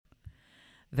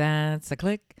That's a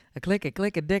click, a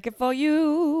dick for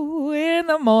you in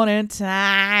the morning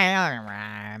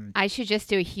time. I should just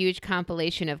do a huge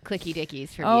compilation of clicky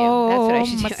dickies from Oh, you. That's what I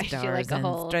should my do. I should do stars like a and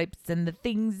whole. stripes and the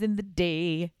things in the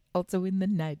day, also in the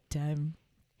nighttime.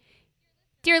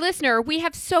 Dear listener, we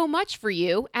have so much for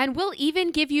you, and we'll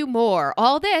even give you more.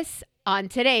 All this on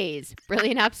today's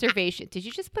Brilliant Observation. Did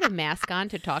you just put a mask on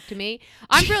to talk to me?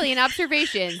 On Brilliant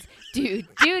Observations. Do,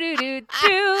 do, do, do,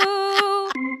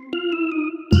 do.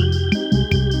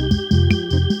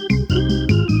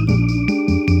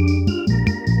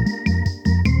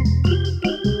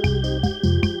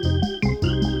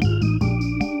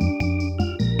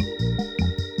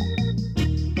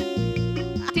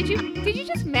 Did you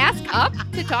just mask up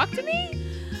to talk to me?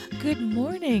 Good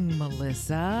morning,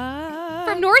 Melissa.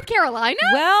 From North Carolina?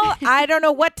 Well, I don't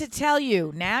know what to tell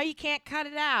you. Now you can't cut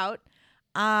it out.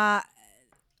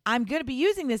 I'm going to be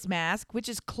using this mask, which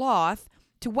is cloth,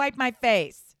 to wipe my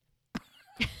face.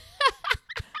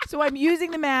 So I'm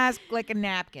using the mask like a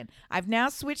napkin. I've now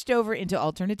switched over into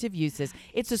alternative uses.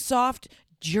 It's a soft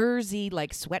jersey,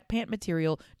 like sweatpant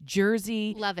material,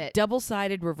 jersey, Love it.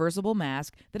 double-sided reversible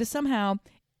mask that is somehow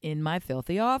in my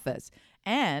filthy office.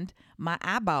 And my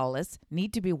eyeballs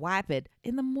need to be wiped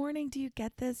in the morning. Do you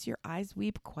get this? Your eyes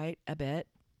weep quite a bit.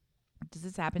 Does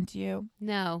this happen to you?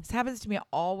 No. This happens to me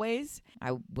always.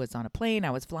 I was on a plane.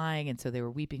 I was flying, and so they were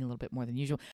weeping a little bit more than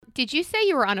usual. Did you say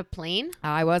you were on a plane?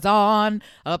 I was on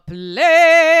a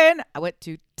plane. I went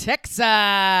to Texas.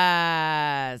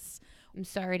 I'm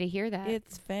sorry to hear that.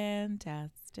 It's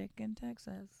fantastic in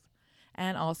Texas.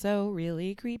 And also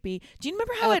really creepy. Do you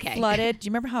remember how it flooded? Do you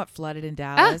remember how it flooded in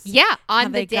Dallas? Yeah, How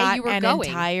on they the day got you were an going.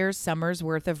 entire summer's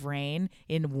worth of rain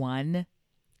in one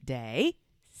day.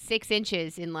 6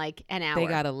 inches in like an hour. They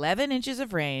got 11 inches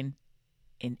of rain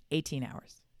in 18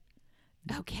 hours.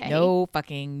 Okay. No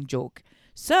fucking joke.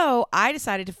 So I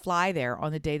decided to fly there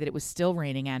on the day that it was still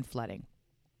raining and flooding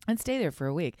and stay there for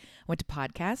a week. Went to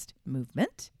Podcast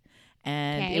Movement.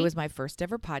 And it was my first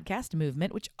ever podcast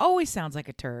movement, which always sounds like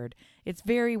a turd. It's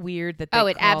very weird that they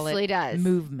it call absolutely it does.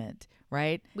 movement,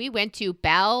 right? We went to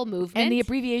Bowel Movement. And the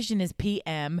abbreviation is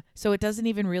PM, so it doesn't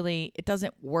even really, it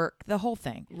doesn't work, the whole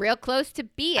thing. Real close to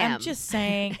BM. I'm just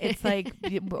saying, it's like,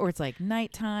 or it's like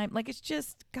nighttime. Like, it's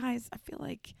just, guys, I feel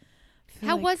like.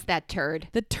 How was that turd?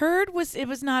 The turd was, it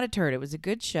was not a turd. It was a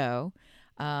good show.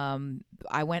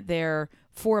 I went there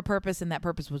for a purpose, and that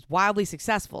purpose was wildly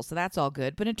successful. So that's all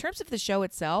good. But in terms of the show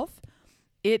itself,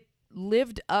 it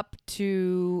lived up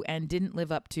to and didn't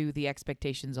live up to the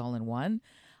expectations all in one.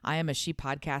 I am a She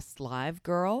Podcasts Live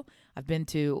girl. I've been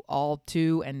to all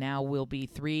 2 and now will be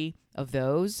 3 of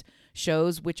those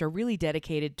shows, which are really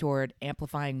dedicated toward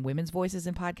amplifying women's voices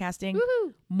in podcasting.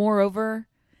 Woohoo. Moreover,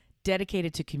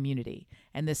 dedicated to community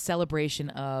and the celebration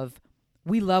of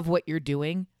we love what you're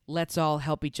doing. Let's all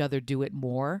help each other do it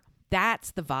more.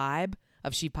 That's the vibe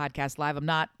of She Podcast Live. I'm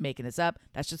not making this up.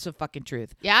 That's just the fucking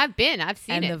truth. Yeah, I've been. I've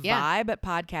seen and it. And the vibe at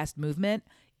Podcast Movement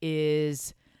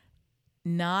is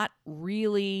not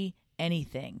really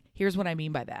anything. Here's what I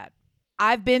mean by that.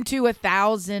 I've been to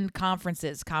 1,000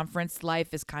 conferences. Conference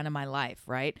life is kind of my life,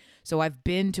 right? So I've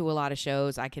been to a lot of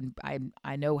shows. I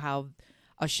know how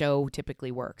a show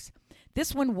typically works.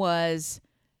 This one was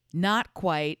not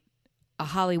quite a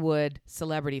Hollywood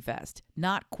celebrity fest,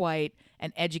 not quite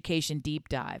an education deep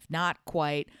dive, not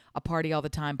quite a party all the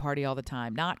time,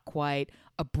 not quite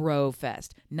a bro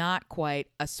fest, not quite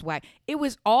a swag. It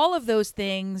was all of those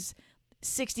things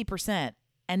 60%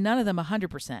 and none of them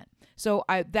 100%. So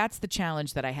that's the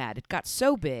challenge that I had. It got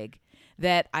so big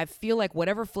that I feel like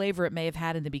whatever flavor it may have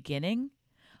had in the beginning,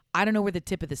 I don't know where the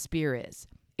tip of the spear is.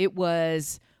 It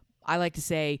was, I like to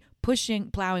say,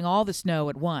 plowing all the snow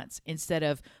at once instead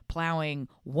of plowing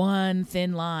one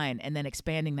thin line and then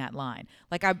expanding that line.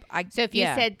 Like So if you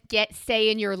said stay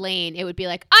in your lane, it would be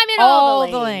like, I'm in all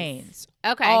the lanes.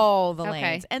 Okay. All the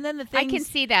lanes. And then the things, I can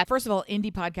see that. First of all,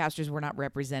 indie podcasters were not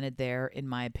represented there, in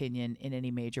my opinion, in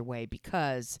any major way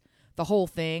because the whole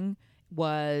thing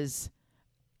was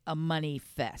a money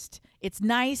fest. It's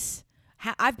nice.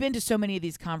 I've been to so many of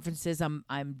these conferences.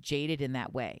 I'm jaded in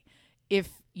that way. If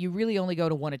you really only go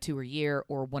to 1 or 2 a year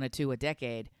or 1 or 2 a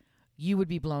decade, you would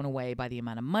be blown away by the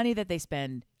amount of money that they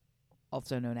spend,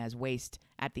 also known as waste,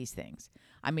 at these things.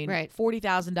 I mean, right.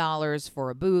 $40,000 for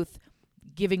a booth,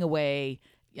 giving away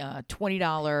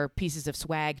 $20 pieces of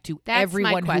swag to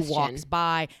everyone who walks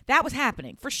by. That was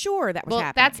happening. For sure, that was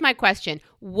happening. That's my question.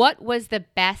 What was the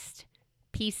best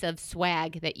piece of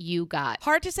swag that you got?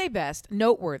 Hard to say best.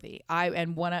 Noteworthy.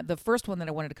 The first one that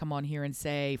I wanted to come on here and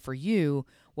say for you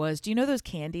was, do you know those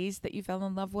candies that you fell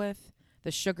in love with?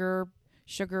 The sugar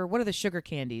sugar. What are the sugar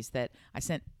candies that I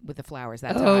sent with the flowers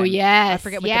that time? Oh, yes. I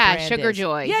forget what the yeah, brand Sugar is.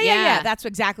 Joy. Yeah. That's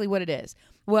exactly what it is.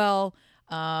 Well,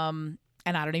 and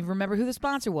I don't even remember who the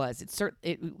sponsor was.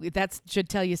 That should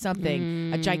tell you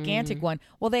something. A gigantic one.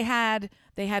 Well, they had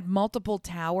multiple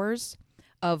towers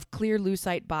of clear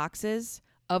lucite boxes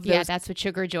of those. Yeah, that's what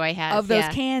Sugar Joy has. Of those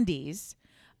candies,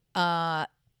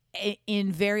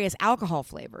 in various alcohol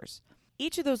flavors.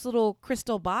 Each of those little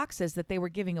crystal boxes that they were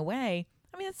giving away,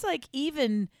 I mean, it's like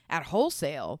even at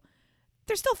wholesale,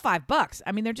 they're still $5.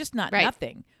 I mean, they're just not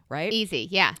nothing, right? Easy,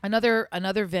 yeah. Another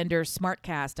vendor,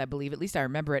 SmartCast, I believe, at least I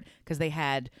remember it, because they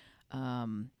had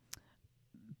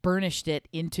burnished it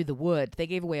into the wood. They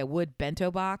gave away a wood bento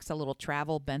box, a little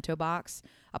travel bento box.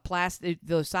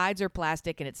 The sides are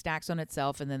plastic and it stacks on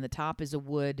itself, and then the top is a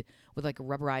wood with like a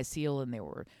rubberized seal, and there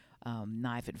were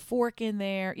knife and fork in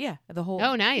there. Yeah, the whole.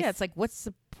 Oh, nice. Yeah, it's like, what's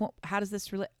the point? How does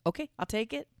this relate? Okay, I'll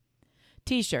take it.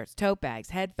 T-shirts, tote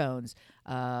bags, headphones,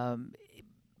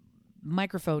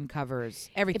 microphone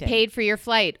covers, everything. It paid for your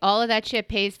flight. All of that shit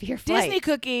pays for your flight.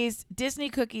 Disney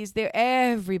cookies. There,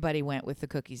 everybody went with the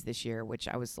cookies this year, which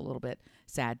I was a little bit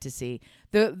sad to see.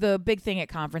 The big thing at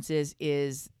conferences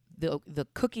is the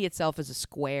cookie itself is a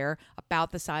square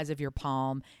about the size of your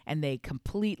palm, and they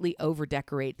completely over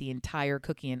decorate the entire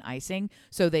cookie and icing.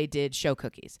 So they did show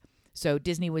cookies. So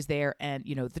Disney was there, and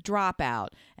the Dropout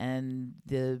and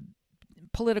the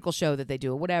political show that they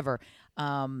do or whatever.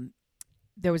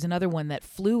 There was another one that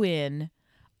flew in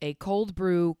a cold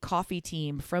brew coffee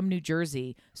team from New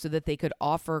Jersey so that they could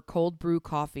offer cold brew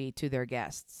coffee to their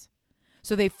guests.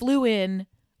 So they flew in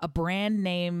a brand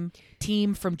name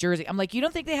team from Jersey. I'm like, you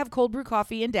don't think they have cold brew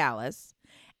coffee in Dallas?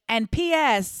 And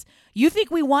P.S., you think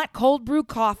we want cold brew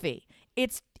coffee?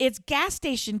 It's gas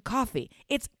station coffee.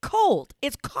 It's cold.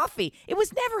 It's coffee. It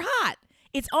was never hot.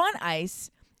 It's on ice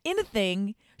in a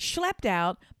thing schlepped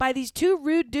out by these two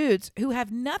rude dudes who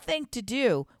have nothing to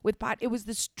do with pot. It was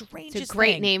the strangest thing. It's a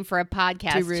great name for a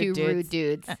podcast. Two rude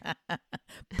dudes.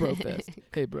 Brofest.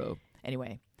 Hey, bro.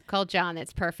 Anyway. Call John.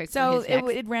 That's perfect. So for his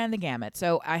next. it ran the gamut.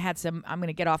 So I had I'm going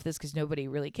to get off this because nobody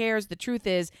really cares. The truth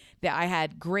is that I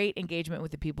had great engagement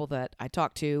with the people that I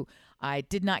talked to. I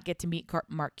did not get to meet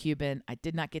Mark Cuban. I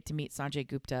did not get to meet Sanjay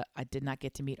Gupta. I did not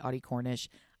get to meet Audie Cornish.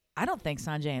 I don't think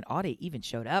Sanjay and Audie even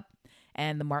showed up.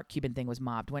 And the Mark Cuban thing was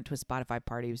mobbed. Went to a Spotify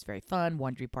party. It was very fun.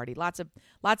 Wondery party. Lots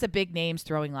of big names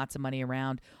throwing lots of money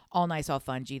around. All nice, all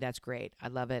fun. Gee, that's great. I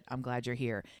love it. I'm glad you're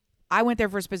here. I went there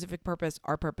for a specific purpose.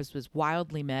 Our purpose was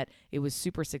wildly met. It was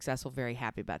super successful. Very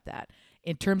happy about that.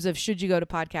 In terms of should you go to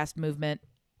Podcast Movement?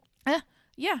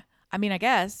 Yeah. I mean, I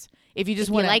guess if you just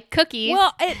want to like cookies.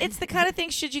 Well, it's the kind of thing.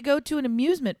 Should you go to an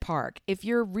amusement park? If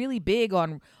you're really big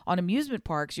on amusement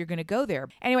parks, you're going to go there.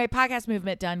 Anyway, Podcast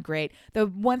Movement done great. The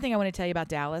one thing I want to tell you about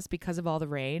Dallas, because of all the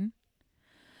rain,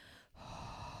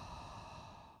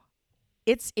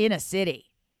 it's in a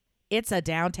city. It's a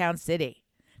downtown city.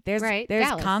 There's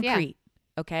Dallas, concrete.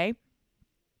 Yeah. Okay.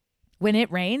 When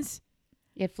it rains,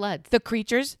 it floods. The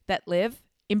creatures that live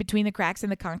in between the cracks in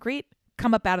the concrete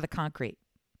come up out of the concrete.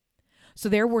 So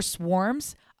there were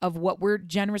swarms of what we're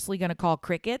generously going to call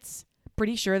crickets.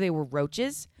 Pretty sure they were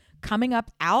roaches coming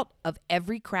up out of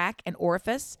every crack and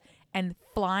orifice and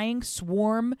flying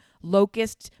swarm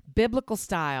locust biblical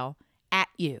style at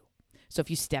you. So if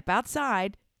you step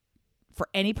outside for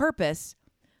any purpose,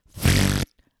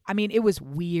 I mean, it was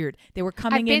weird. They were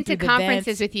coming in through the vents. I've been to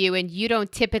conferences with you, and you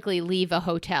don't typically leave a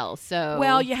hotel. So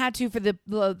well, you had to for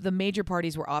the major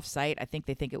parties were off-site. I think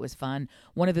they think it was fun.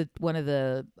 One of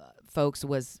the folks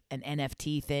was an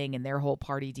NFT thing, and their whole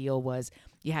party deal was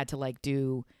you had to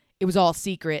do. It was all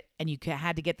secret, and you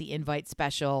had to get the invite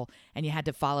special, and you had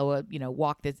to follow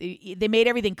walk this. They made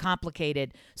everything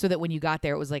complicated so that when you got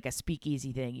there, it was like a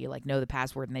speakeasy thing. You know the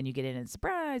password, and then you get in and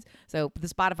surprise. So the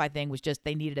Spotify thing was just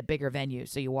they needed a bigger venue,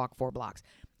 so you walk 4 blocks.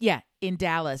 Yeah, in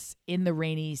Dallas, in the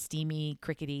rainy, steamy,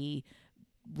 crickety,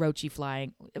 roachy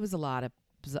flying. It was a lot of.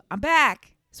 I'm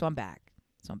back. So I'm back.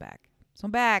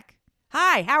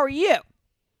 Hi, how are you?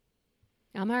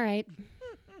 I'm all right.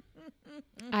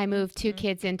 I moved 2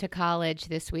 kids into college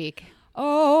this week.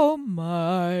 Oh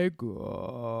my God.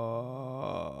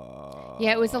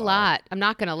 Yeah, it was a lot. I'm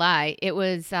not going to lie. It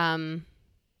was a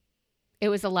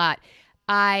lot.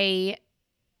 I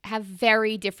have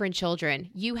very different children.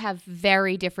 You have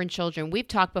very different children. We've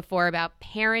talked before about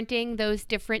parenting those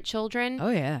different children. Oh,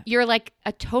 yeah. You're like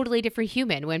a totally different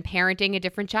human when parenting a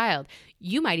different child.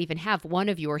 You might even have one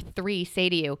of your 3 say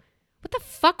to you, "What the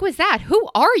fuck was that? Who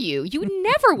are you? You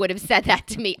never would have said that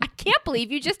to me. I can't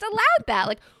believe you just allowed that.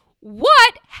 Like,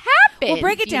 what happened?" Well,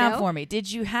 break it down for me.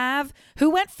 Did you have, who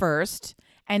went first?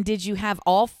 And did you have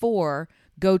all 4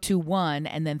 go to one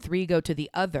and then 3 go to the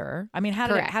other. I mean, how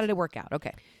Correct. did it work out?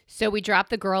 Okay. So we dropped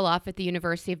the girl off at the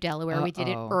University of Delaware. We did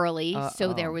it Uh-oh. early,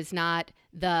 so there Uh-oh. was not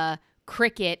the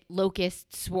cricket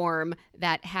locust swarm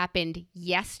that happened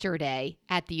yesterday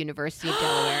at the University of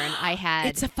Delaware. And I had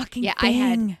It's a fucking yeah,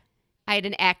 thing. I had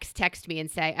an ex text me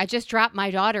and say, I just dropped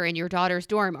my daughter in your daughter's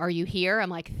dorm. Are you here? I'm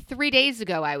like, 3 days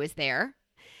ago I was there.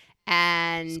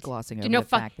 And Just glossing you over know, the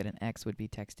fact that an ex would be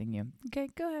texting you. Okay,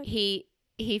 go ahead.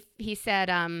 he said,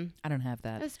 I don't have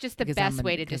that. that's just the because best I'm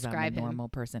way to because I'm describe a him. normal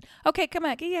person. Okay, come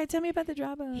on. Yeah, tell me about the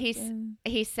drop off.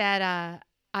 He said,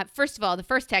 first of all, the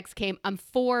first text came, I'm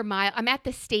at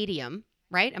the stadium,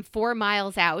 right? I'm 4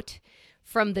 miles out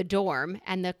from the dorm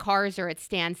and the cars are at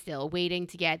standstill waiting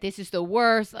to this is the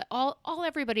worst. All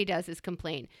everybody does is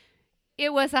complain.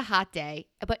 It was a hot day,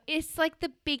 but it's like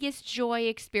the biggest joy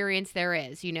experience there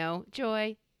is,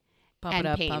 joy Pump and it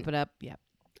up, pain. pump it up. Yep.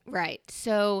 Right.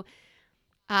 So,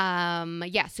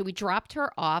 so we dropped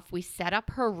her off. We set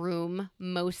up her room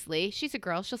mostly. She's a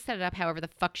girl. She'll set it up however the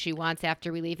fuck she wants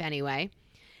after we leave anyway.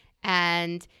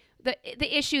 And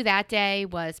the issue that day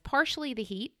was partially the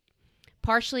heat,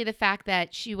 partially the fact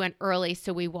that she went early.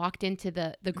 So we walked into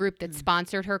the group that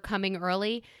sponsored her coming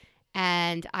early,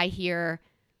 and I hear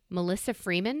Melissa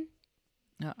Freeman.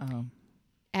 Uh-oh.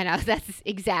 And that's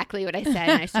exactly what I said.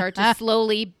 And I started to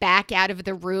slowly back out of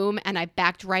the room, and I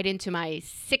backed right into my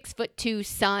 6'2"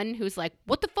 son, who's like,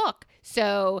 "What the fuck?"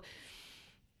 So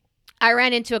I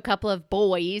ran into a couple of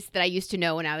boys that I used to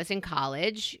know when I was in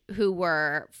college, who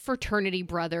were fraternity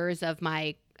brothers of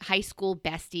my high school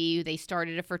bestie. They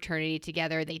started a fraternity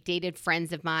together. They dated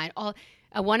friends of mine.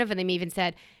 One of them even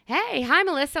said, "Hey, hi,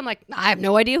 Melissa." I'm like, I have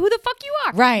no idea who the fuck you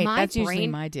are. Right. That's usually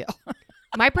my deal.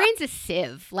 My brain's a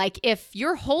sieve. Like, if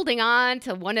you're holding on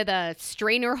to one of the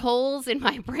strainer holes in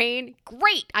my brain,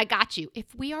 great, I got you.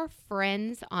 If we are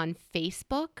friends on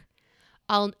Facebook,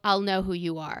 I'll know who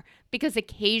you are, because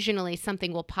occasionally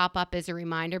something will pop up as a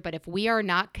reminder. But if we are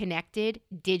not connected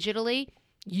digitally,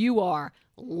 you are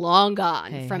long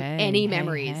gone from any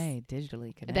memories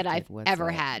digitally connected. that I've What's ever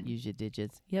up? had. Use your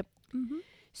digits. Yep. Mm-hmm.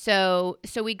 So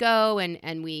we go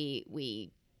and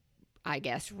we I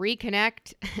guess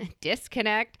reconnect,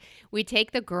 disconnect. We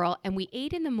take the girl, and we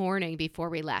ate in the morning before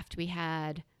we left. We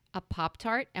had a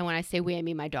Pop-Tart. And when I say we, I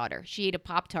mean my daughter. She ate a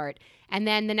Pop-Tart. And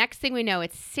then the next thing we know,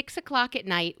 it's 6:00 at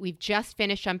night. We've just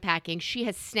finished unpacking. She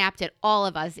has snapped at all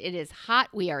of us. It is hot.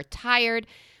 We are tired.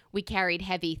 We carried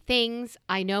heavy things.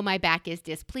 I know my back is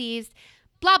displeased.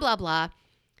 Blah, blah, blah.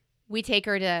 We take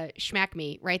her to Schmack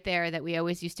Me right there that we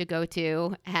always used to go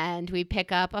to, and we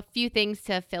pick up a few things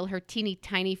to fill her teeny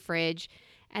tiny fridge,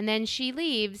 and then she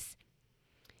leaves.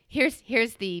 Here's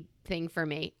the thing for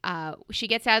me. She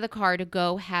gets out of the car to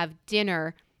go have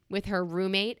dinner with her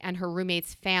roommate and her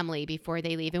roommate's family before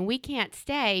they leave, and we can't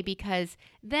stay because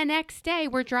the next day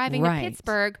we're driving to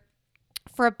Pittsburgh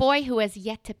for a boy who has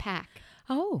yet to pack.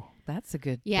 Oh, that's a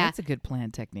good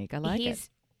plan technique. I like it. He's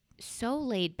so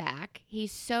laid back.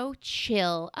 He's so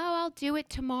chill. Oh, I'll do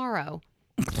it tomorrow.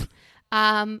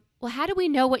 Well, how do we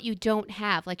know what you don't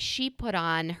have? Like, she put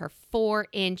on her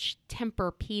 4-inch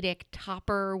Tempur-Pedic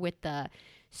topper with the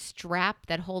strap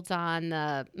that holds on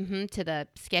to the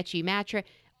sketchy mattress,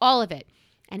 all of it.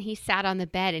 And he sat on the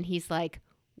bed and he's like,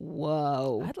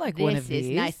 "Whoa, I'd like one of this is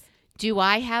these. nice. Do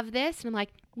I have this?" And I'm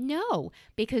like, "No,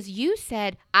 because you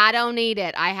said I don't need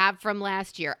it. I have from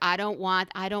last year. I don't want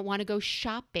to go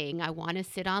shopping. I want to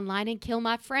sit online and kill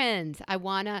my friends. I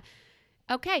want to."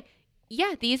 Okay,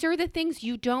 yeah, these are the things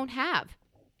you don't have.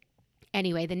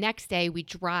 Anyway, the next day we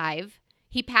drive.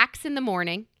 He packs in the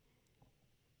morning.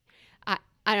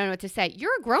 I don't know what to say.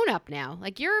 You're a grown up now.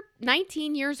 Like, you're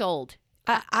 19 years old.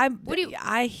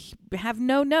 I have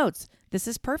no notes. This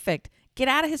is perfect. Get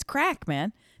out of his crack,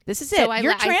 man. This is it.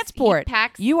 You're transport.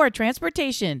 You are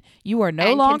transportation. You are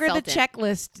no longer the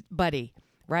checklist buddy,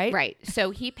 right? Right.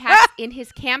 So he packs in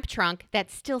his camp trunk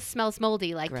that still smells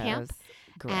moldy like camp.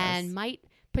 Gross. And might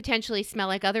potentially smell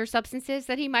like other substances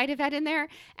that he might have had in there.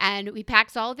 And he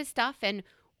packs all of his stuff, and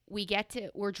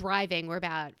we're driving. We're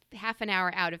about half an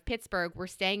hour out of Pittsburgh. We're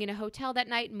staying in a hotel that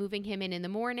night, moving him in the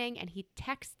morning. And he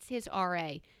texts his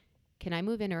RA, "Can I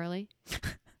move in early?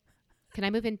 Can I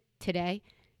move in today?"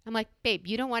 I'm like, "Babe,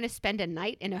 you don't want to spend a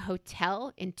night in a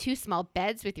hotel in 2 small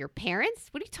beds with your parents?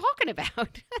 What are you talking about?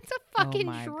 That's a fucking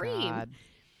dream." God.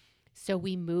 So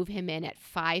we move him in at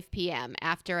 5 p.m.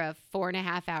 after a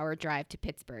 4.5-hour drive to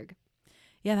Pittsburgh.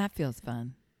 Yeah, that feels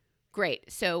fun.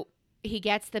 Great. So he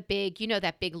gets the big,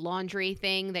 that big laundry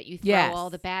thing that you throw all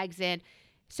the bags in.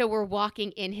 So we're walking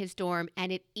in his dorm,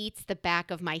 and it eats the back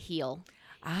of my heel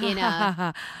in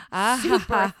a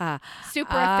super offensive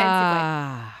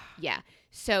way. Yeah.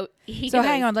 So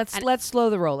hang on, and let's slow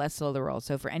the roll. Let's slow the roll.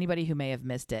 So for anybody who may have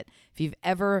missed it, if you've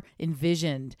ever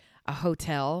envisioned a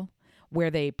hotel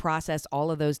where they process all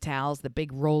of those towels, the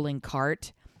big rolling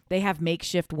cart, they have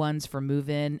makeshift ones for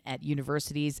move-in at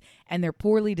universities, and they're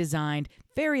poorly designed,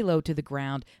 very low to the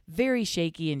ground, very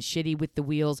shaky and shitty with the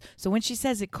wheels. So when she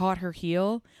says it caught her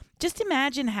heel, just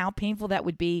imagine how painful that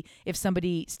would be if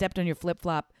somebody stepped on your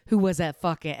flip-flop who was a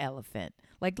fucking elephant.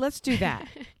 Like, let's do that.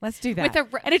 Let's do that.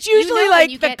 And it's usually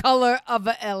like the color of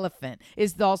an elephant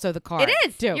is also the car. It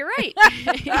is. Too. You're right.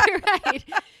 You're right.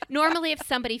 Normally, if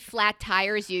somebody flat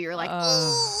tires you, you're like,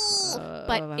 oh.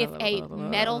 But if a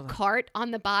metal cart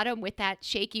on the bottom with that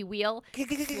shaky wheel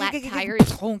flat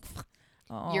tires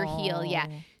your heel, yeah.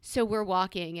 So we're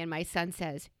walking, and my son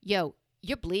says, "Yo,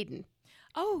 you're bleeding."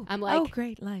 Oh, I'm like, oh,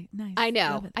 great, light, nice. I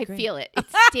know. I feel it. It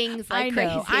stings like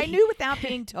crazy. I knew without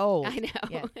being told. I know.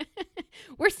 Yeah.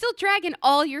 We're still dragging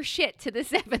all your shit to the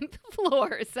 7th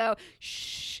floor. So,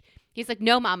 shh. He's like,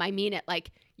 no, Mom, I mean it.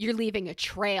 Like, you're leaving a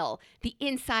trail. The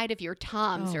inside of your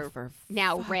Toms are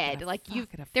now red. Like,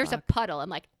 there's a puddle. I'm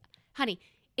like, honey,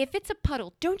 if it's a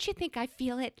puddle, don't you think I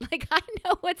feel it? Like, I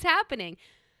know what's happening.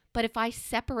 But if I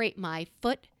separate my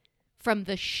foot from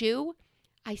the shoe,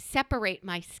 I separate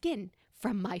my skin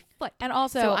from my foot. And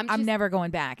also, so I'm never going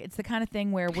back. It's the kind of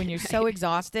thing where when you're so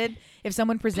exhausted, if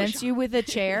someone presents you with a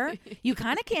chair, you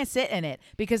kind of can't sit in it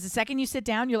because the second you sit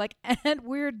down, you're like, and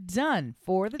we're done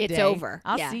for the day. It's over.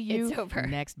 I'll see you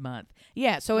next month.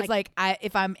 Yeah. So it's like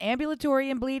if I'm ambulatory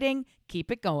and bleeding,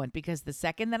 keep it going because the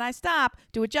second that I stop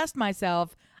to adjust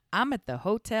myself, I'm at the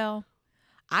hotel.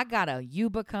 I got a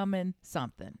Yuba coming,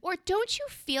 something. Or don't you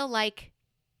feel like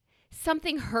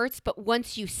something hurts, but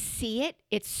once you see it,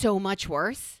 it's so much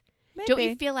worse? Maybe, don't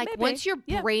you feel like once your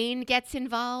brain gets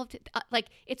involved, like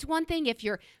it's one thing if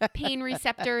your pain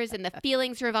receptors and the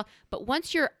feelings are involved, but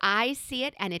once your eyes see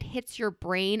it and it hits your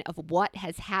brain of what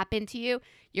has happened to you,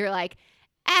 you're like,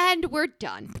 and we're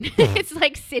done. It's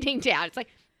like sitting down. It's like,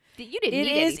 you didn't need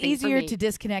anything. It is easier to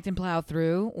disconnect and plow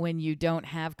through when you don't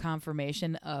have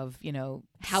confirmation of,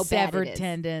 how severed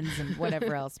tendons and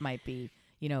whatever else might be,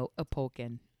 a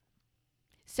poking.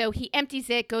 So he empties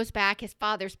it, goes back. His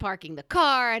father's parking the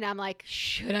car. And I'm like,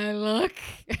 should I look?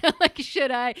 Like, should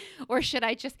I? Or should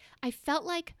I just? I felt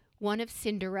like one of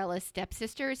Cinderella's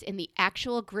stepsisters in the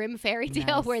actual Grimm fairy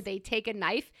tale where they take a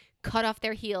knife, cut off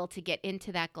their heel to get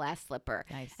into that glass slipper.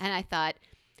 Nice. And I thought,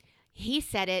 he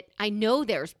said it. I know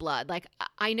there's blood. Like,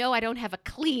 I know I don't have a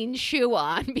clean shoe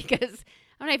on because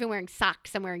I'm not even wearing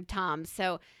socks. I'm wearing Toms.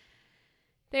 So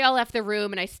they all left the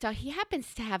room, and he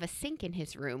happens to have a sink in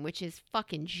his room, which is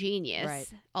fucking genius. Right.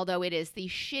 Although it is the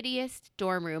shittiest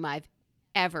dorm room I've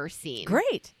ever seen.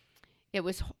 Great. It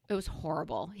was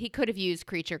horrible. He could have used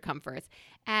creature comforts.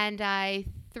 And I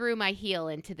threw my heel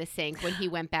into the sink when he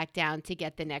went back down to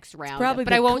get the next round. It's probably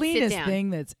but the I won't cleanest sit down. thing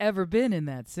that's ever been in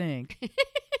that sink.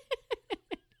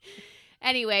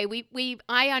 Anyway,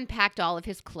 I unpacked all of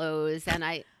his clothes, and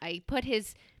I put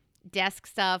his desk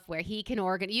stuff where he can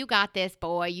organize. You got this,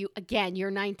 boy.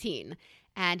 You're 19.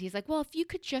 And he's like, well, if you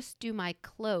could just do my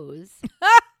clothes.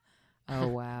 Oh,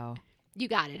 wow. You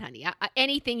got it, honey.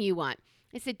 Anything you want.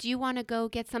 I said, do you want to go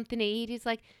get something to eat? He's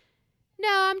like, no,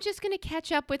 I'm just going to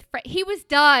catch up with He was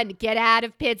done. Get out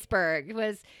of Pittsburgh. It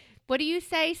was, what do you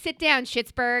say? Sit down,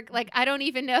 Schittsburg. Like, I don't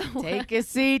even know. Take a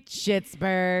seat,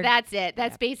 Schittsburg. That's it.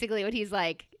 That's basically what he's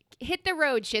like. Hit the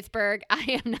road, Schittsburg.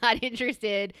 I am not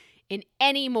interested in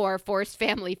any more forced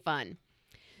family fun.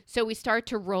 So we start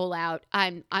to roll out.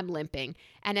 I'm limping.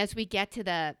 And as we get to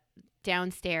the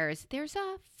downstairs, there's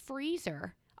a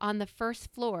freezer on the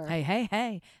first floor.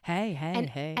 Hey.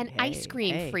 An ice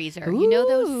cream freezer. Ooh. You know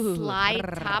those slide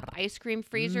top ice cream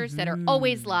freezers that are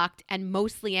always locked and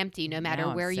mostly empty no matter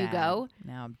where you go?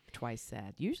 Now I'm twice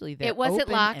sad. Usually they're open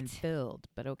locked and filled,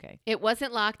 but okay. It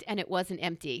wasn't locked and it wasn't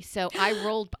empty. So I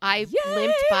limped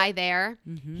by there.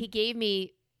 Mm-hmm. He gave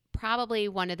me probably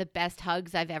one of the best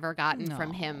hugs I've ever gotten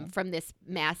from him, from this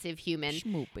massive human.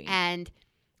 Schmooping. And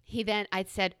I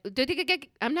said,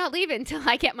 I'm not leaving until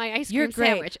I get my ice cream great.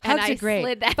 sandwich. Hugs and I are great.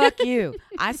 slid that. Fuck you.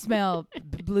 I smell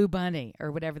Blue Bunny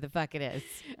or whatever the fuck it is.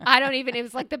 It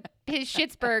was like his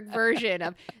Schittsburg version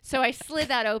of. So I slid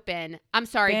that open. I'm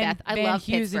sorry, Beth. I love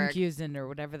Pittsburgh. Van or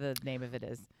whatever the name of it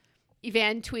is.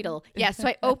 Van Tweedle. Yeah, so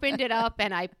I opened it up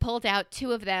and I pulled out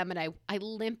two of them and I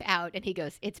limp out and he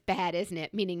goes, it's bad, isn't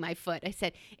it? Meaning my foot. I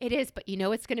said, it is, but you know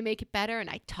what's going to make it better? And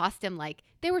I tossed him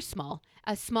they were small,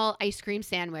 a small ice cream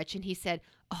sandwich. And he said,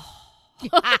 oh.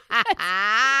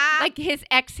 Like his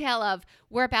exhale of,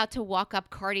 we're about to walk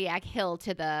up Cardiac Hill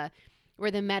to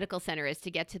where the medical center is to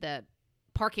get to the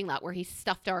parking lot where he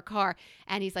stuffed our car.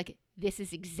 And he's like, this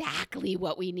is exactly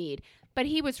what we need. But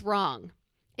he was wrong.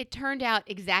 It turned out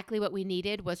exactly what we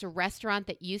needed was a restaurant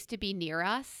that used to be near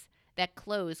us that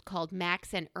closed called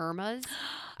Max and Irma's.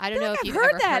 I don't know if you've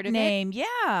heard ever that heard of name. it.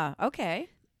 Yeah. Okay.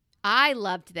 I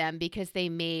loved them because they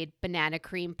made banana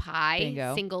cream pie,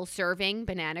 Bingo. single serving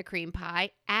banana cream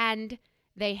pie, and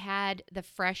they had the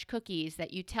fresh cookies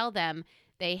that you tell them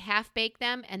they half bake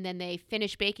them and then they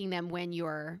finish baking them when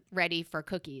you're ready for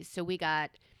cookies. So we got,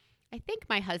 I think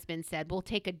my husband said, we'll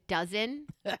take a dozen.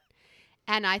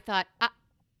 And I thought,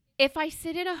 if I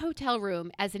sit in a hotel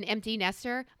room as an empty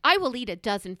nester, I will eat a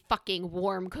dozen fucking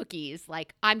warm cookies.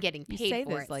 Like, I'm getting paid You say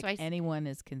for this it. like So I anyone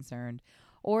is concerned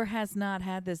or has not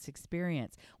had this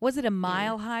experience. Was it a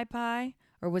mile high pie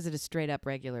or was it a straight up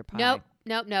regular pie?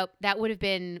 Nope. That would have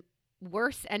been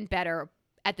worse and better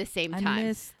at the same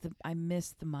time. I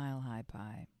missed the mile high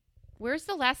pie. Where's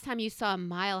the last time you saw a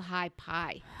mile high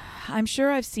pie? I'm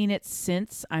sure I've seen it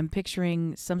since. I'm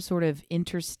picturing some sort of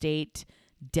interstate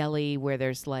deli where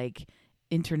there's like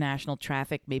international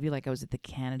traffic, maybe like I was at the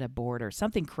Canada border,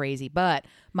 something crazy. But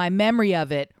my memory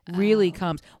of it really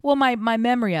comes. Well, my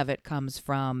memory of it comes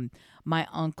from my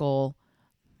uncle.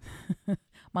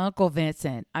 My Uncle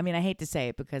Vincent. I mean, I hate to say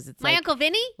it because it's My like, Uncle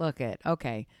Vinny? look it.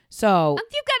 Okay. So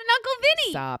You've got an Uncle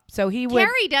Vinny. stop. So he would.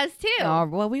 Carrie does too. Oh,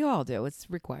 well, we all do. It's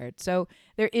required. So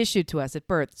they're issued to us at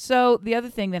birth. So the other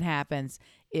thing that happens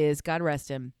is, God rest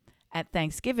him, at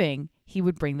Thanksgiving, he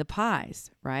would bring the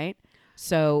pies, right?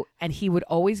 So, and he would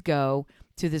always go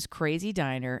to this crazy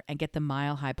diner and get the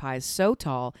mile high pies so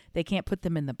tall they can't put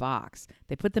them in the box.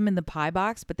 They put them in the pie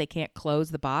box, but they can't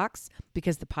close the box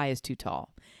because the pie is too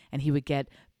tall. And he would get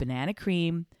banana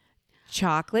cream,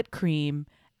 chocolate cream,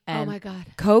 and oh my God.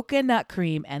 coconut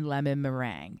cream and lemon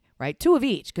meringue, right? 2 of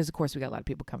each, because of course we got a lot of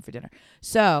people come for dinner.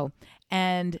 So,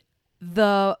 and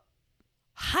the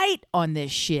height on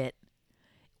this shit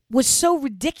was so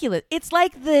ridiculous. It's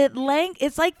like the length,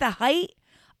 it's like the height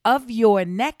of your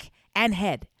neck and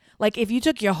head. Like if you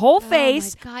took your whole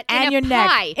face oh my God. and in your a neck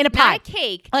pie, in a not pie, a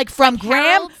cake. like from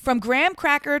Like graham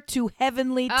cracker to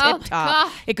heavenly Oh, tip top,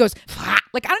 God. it goes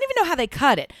like I don't even know how they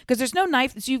cut it because there's no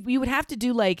knife. So you would have to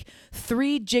do like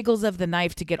 3 jiggles of the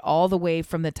knife to get all the way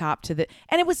from the top to the,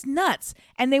 and it was nuts.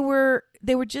 And they were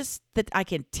just that I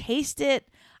can taste it,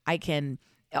 I can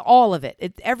all of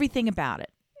it, everything about it.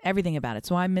 Everything about it.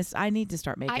 So I need to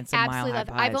start making some mile high love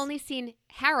pies. I've only seen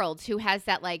Harold's who has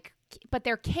that like, but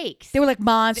they're cakes. They were like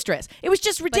monstrous. It was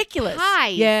just ridiculous. But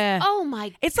pies. Yeah. Oh my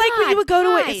God. It's like when you would go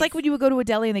to pies. it's like when you would go to a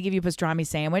deli and they give you a pastrami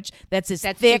sandwich that's 2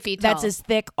 feet thick. tall. That's as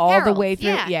thick all Harold's, the way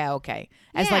through. yeah. Okay.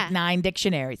 As Yeah. like 9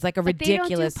 dictionaries. Like a But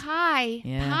ridiculous. They don't do pie.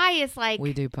 Yeah. Pie is like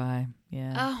We do pie.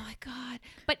 Yeah. oh my God.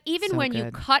 But even So when you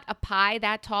good. cut a pie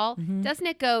that tall, doesn't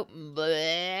it go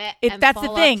bleh and That's the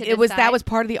fall thing. off to It the was side? that was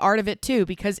part of the art of it too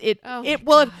because it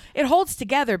holds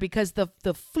together because the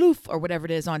floof or whatever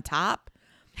it is on top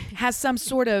has some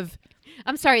sort of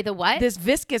I'm sorry, the what? this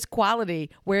viscous quality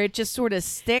where it just sort of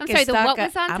stick. I'm sorry, the what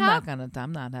was on I'm top?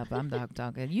 I'm not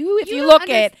talking. If You you don't look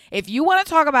at, if you want to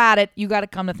talk about it, you got to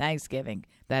come to Thanksgiving.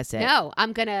 That's it. No,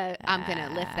 I'm gonna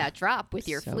lift that drop with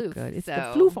your so floof. good. It's so.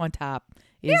 the floof on top.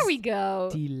 There we go.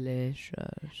 Delicious.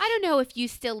 I don't know if you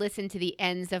still listen to the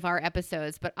ends of our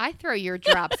episodes, but I throw your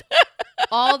drops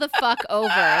all the fuck over.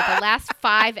 The last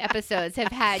 5 episodes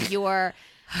have had your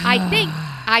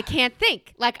I can't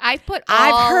think. Like I put all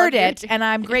I've heard of your- it, and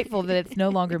I'm grateful that it's no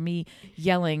longer me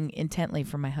yelling intently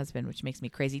from my husband, which makes me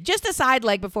crazy. Just a side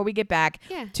leg before we get back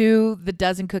Yeah. to the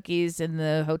dozen cookies and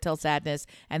the hotel sadness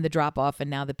and the drop off, and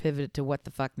now the pivot to what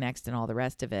the fuck next and all the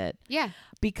rest of it. Yeah.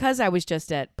 Because I was just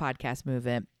at Podcast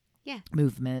Movement. Yeah.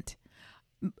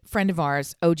 Friend of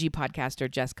ours, OG podcaster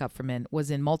Jess Kupferman, was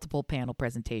in multiple panel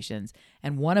presentations,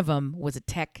 and one of them was a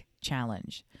tech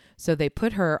challenge. So they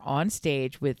put her on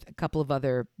stage with a couple of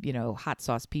other, hot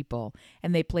sauce people,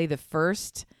 and they play the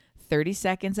first 30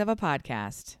 seconds of a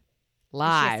podcast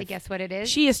live. She has to guess what it is.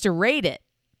 She has to rate it.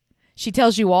 She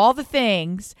tells you all the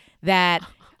things that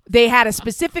they had a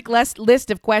specific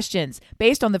list of questions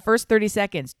based on the first 30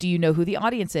 seconds. Do you know who the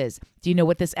audience is? Do you know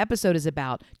what this episode is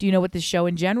about? Do you know what this show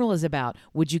in general is about?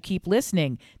 Would you keep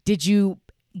listening? Did you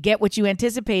get what you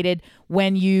anticipated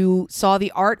when you saw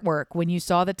the artwork, when you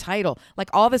saw the title? Like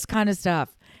all this kind of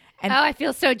stuff. And I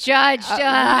feel so judged. no,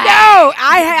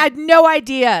 I had no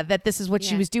idea that this is what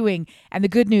she was doing. And the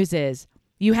good news is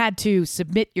you had to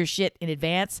submit your shit in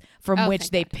advance from which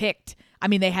thank they God. picked. I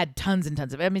mean, they had tons and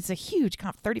tons of, it's a huge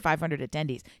 3,500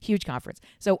 attendees, huge conference.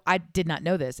 So I did not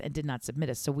know this and did not submit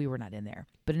us. So we were not in there.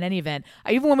 But in any event,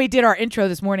 even when we did our intro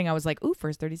this morning, I was like, ooh,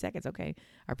 first 30 seconds. Okay.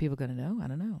 Are people going to know? I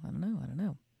don't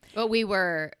know. Well, we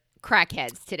were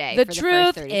crackheads today. The for truth the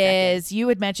first 30 seconds. is, you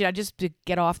had mentioned, just to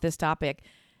get off this topic,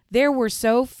 there were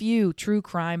so few true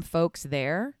crime folks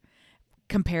there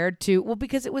compared to, well,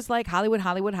 because it was like Hollywood,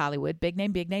 Hollywood, Hollywood, big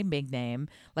name, big name, big name.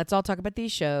 Let's all talk about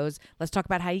these shows. Let's talk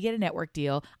about how you get a network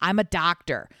deal. I'm a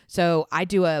doctor, so I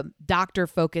do a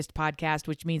doctor-focused podcast,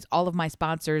 which means all of my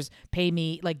sponsors pay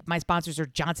me. Like, my sponsors are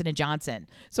Johnson & Johnson,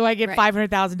 so I get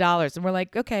 $500,000, and we're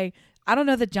like, okay, I don't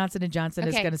know that Johnson & Johnson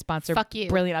is going to sponsor Fuck you.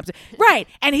 Brilliant Observation. Right,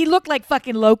 and he looked like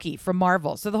fucking Loki from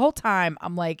Marvel, so the whole time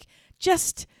I'm like,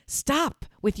 just stop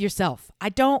with yourself. I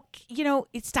don't,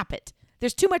 stop it.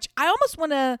 There's too much. I almost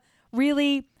want to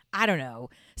really, I don't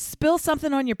know, spill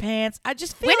something on your pants. I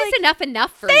just feel when like, is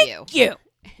enough for you? Thank you.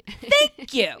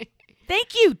 Thank you. Thank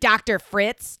you, Dr.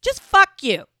 Fritz. Just fuck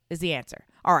you is the answer.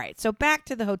 All right. So back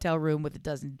to the hotel room with a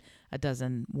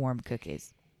dozen warm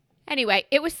cookies. Anyway,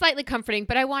 it was slightly comforting,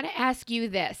 but I want to ask you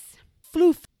this.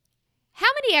 Floof. How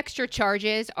many extra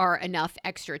charges are enough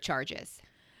extra charges?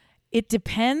 It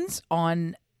depends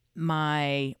on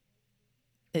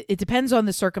It depends on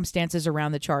the circumstances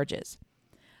around the charges.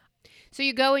 So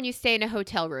you go and you stay in a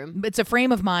hotel room. It's a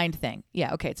frame of mind thing.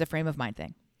 Yeah, okay, it's a frame of mind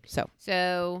thing.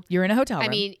 So you're in a hotel room. I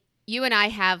mean, you and I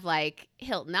have like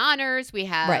Hilton Honors. We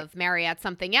have Marriott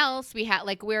something else. We have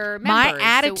we're members. My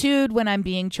attitude when I'm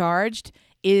being charged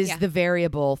is the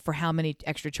variable for how many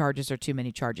extra charges or too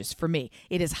many charges. For me,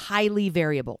 it is highly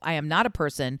variable. I am not a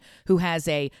person who has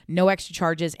a no extra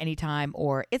charges anytime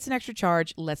or it's an extra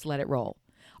charge, let's let it roll.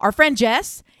 Our friend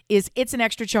Jess it's an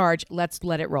extra charge, let's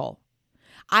let it roll.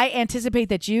 I anticipate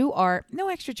that you are no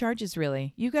extra charges,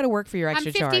 really. You got to work for your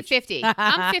extra charge. 50-50.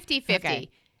 I'm 50-50. Okay.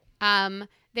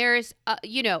 There's,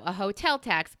 a hotel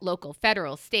tax, local,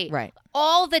 federal, state. Right.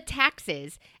 All the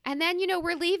taxes. And then,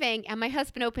 we're leaving and my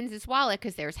husband opens his wallet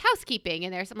because there's housekeeping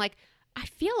and I'm like, I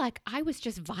feel like I was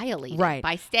just violated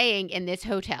by staying in this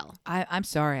hotel. I'm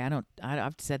sorry.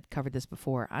 I've covered this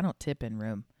before. I don't tip in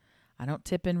room. I don't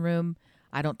tip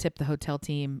the hotel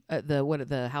team,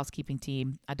 the housekeeping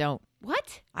team. I don't.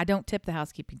 What? I don't tip the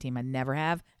housekeeping team. I never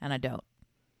have, and I don't.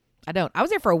 I was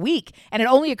there for a week, and it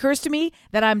only occurs to me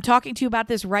that I'm talking to you about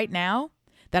this right now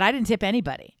that I didn't tip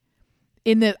anybody.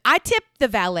 I tip the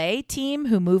valet team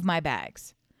who move my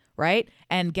bags, right,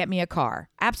 and get me a car.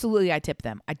 Absolutely, I tip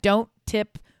them. I don't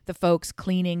tip the folks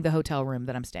cleaning the hotel room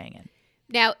that I'm staying in.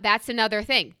 Now, that's another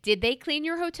thing. Did they clean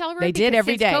your hotel room? They did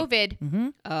every day. COVID. Mm-hmm.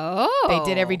 Oh. They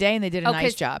did every day, and they did a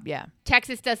nice job, yeah.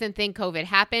 Texas doesn't think COVID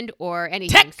happened or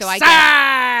anything. Texas! So I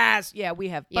guess. Yeah, we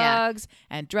have bugs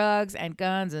and drugs and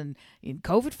guns and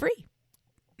COVID-free.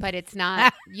 But it's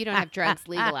not. You don't have drugs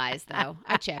legalized, though.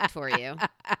 I checked for you.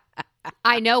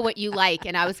 I know what you like,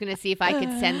 and I was going to see if I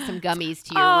could send some gummies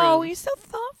to your room. Oh, you're so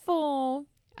thoughtful.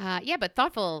 Yeah, but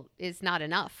thoughtful is not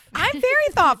enough. I'm very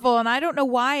thoughtful, and I don't know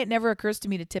why it never occurs to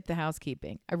me to tip the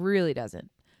housekeeping. It really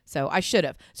doesn't. So I should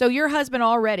have. So your husband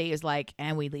already is like,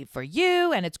 and we leave for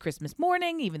you, and it's Christmas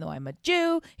morning, even though I'm a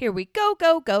Jew. Here we go,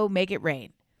 go, go, make it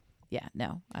rain. Yeah,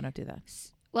 no, I don't do that.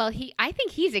 Well, I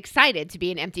think he's excited to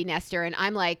be an empty nester, and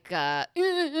I'm like,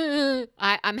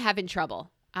 I'm having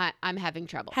trouble. I'm having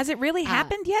trouble. Has it really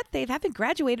happened yet? They haven't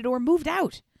graduated or moved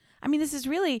out. I mean, this is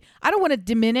really, I don't want to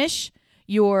diminish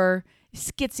your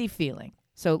skitsy feeling.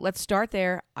 So let's start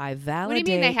there. I validate. What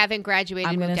do you mean they haven't graduated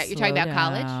and moved out? You're talking about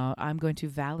college? I'm going to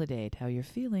validate how you're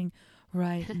feeling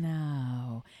right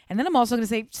now. And then I'm also going to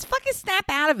say, just fucking snap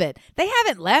out of it. They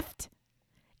haven't left.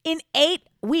 In 8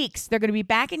 weeks, they're going to be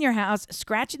back in your house,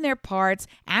 scratching their parts,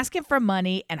 asking for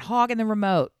money, and hogging the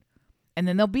remote. And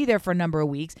then they'll be there for a number of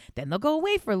weeks. Then they'll go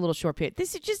away for a little short period.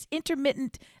 This is just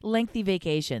intermittent, lengthy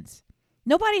vacations.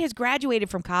 Nobody has graduated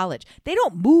from college. They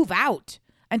don't move out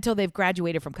until they've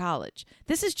graduated from college.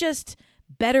 This is just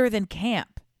better than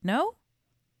camp, no?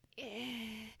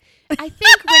 I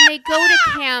think when they go to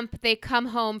camp, they come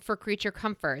home for creature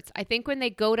comforts. I think when they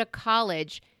go to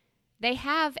college, they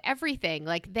have everything.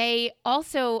 Like they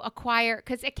also acquire,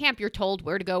 because at camp you're told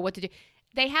where to go, what to do.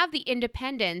 They have the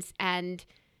independence and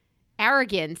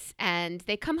arrogance, and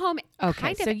they come home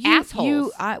kind of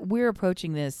assholes. We're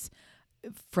approaching this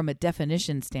from a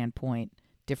definition standpoint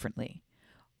differently.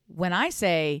 When I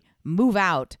say move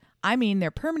out, I mean their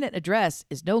permanent address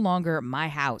is no longer my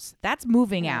house. That's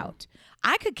moving out.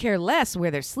 I could care less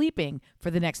where they're sleeping for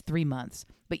the next 3 months,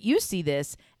 but you see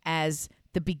this as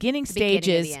the beginning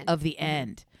stages of the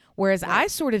end. Whereas I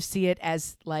sort of see it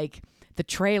as like the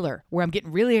trailer where I'm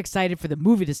getting really excited for the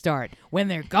movie to start when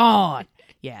they're gone.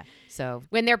 Yeah. So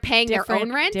when they're paying their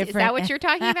own rent, is that what you're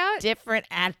talking about? Different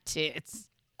attitudes.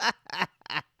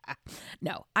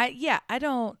 No, I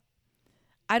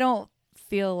don't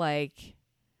feel like,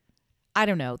 I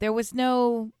don't know. There was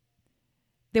no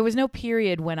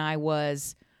period when I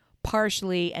was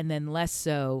partially and then less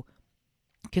so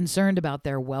concerned about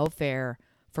their welfare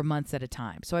for months at a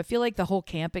time. So I feel like the whole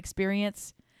camp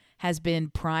experience has been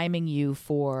priming you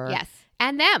for Yes.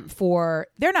 And them. for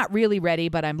they're not really ready,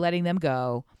 but I'm letting them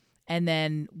go. And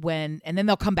then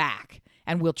they'll come back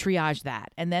and we'll triage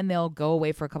that. And then they'll go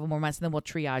away for a couple more months and then we'll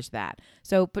triage that.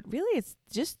 So, but really it's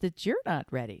just that you're not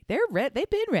ready. They've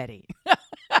been ready.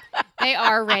 They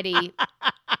are ready.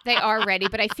 They are ready,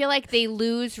 but I feel like they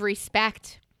lose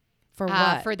respect For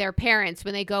what? for their parents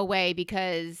when they go away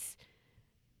because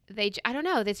I don't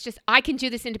know. It's just, I can do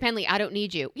this independently. I don't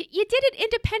need you. You did it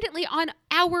independently on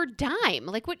our dime.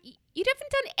 Like what? You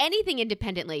haven't done anything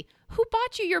independently. Who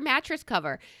bought you your mattress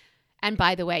cover? And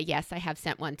by the way, yes, I have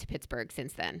sent one to Pittsburgh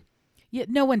since then. Yeah,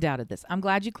 no one doubted this. I'm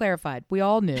glad you clarified. We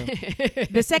all knew.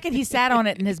 The second he sat on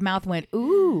it and his mouth went,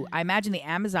 ooh, I imagine the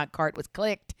Amazon cart was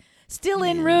clicked. Still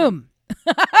in room.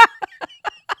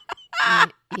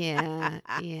 Yeah.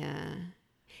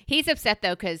 He's upset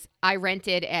though because I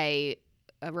rented a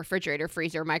refrigerator,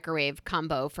 freezer, microwave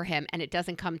combo for him, and it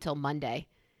doesn't come till Monday.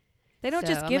 They don't So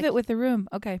just I'm give like, it with the room.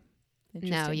 Okay. No,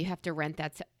 Interesting. you have to rent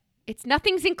that. It's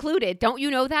nothing's included. Don't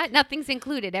you know that? Nothing's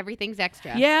included. Everything's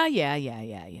extra. Yeah.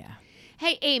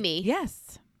 Hey, Amy.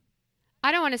 Yes.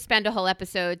 I don't want to spend a whole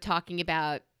episode talking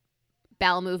about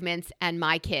bowel movements and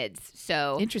my kids.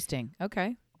 So Interesting.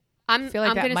 Okay. I'm I feel like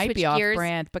I'm that gonna might switch be off gears.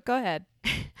 brand, but go ahead.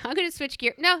 I'm going to switch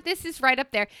gears. No, this is right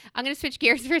up there. I'm going to switch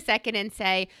gears for a second and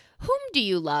say, whom do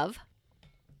you love?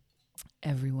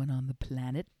 Everyone on the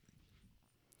planet.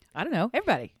 I don't know.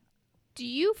 Everybody. Do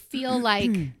you feel like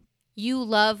you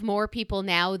love more people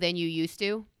now than you used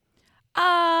to?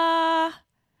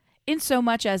 In so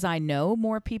much as I know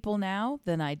more people now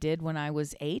than I did when I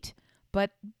was 8, but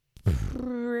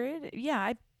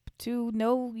to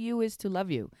know you is to love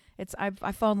you.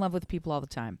 I fall in love with people all the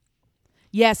time.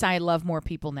 Yes, I love more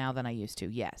people now than I used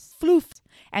to. Yes. Floof.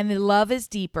 And the love is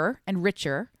deeper and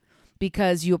richer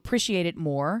because you appreciate it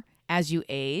more as you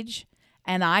age.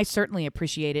 And I certainly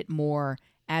appreciate it more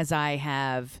as I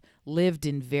have lived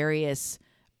in various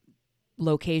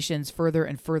locations further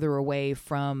and further away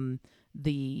from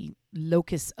the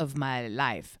locus of my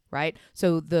life, right?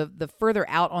 So the further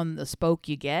out on the spoke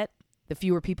you get, the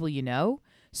fewer people you know.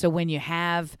 So when you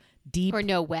have deep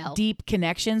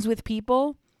connections with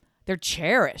people, they're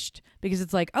cherished because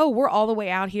it's like, oh, we're all the way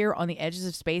out here on the edges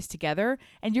of space together,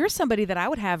 and you're somebody that I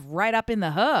would have right up in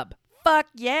the hub. Fuck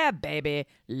yeah, baby.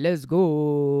 Let's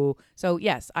go. So,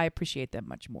 yes, I appreciate them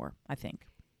much more, I think.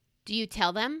 Do you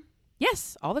tell them?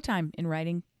 Yes, all the time in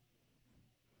writing.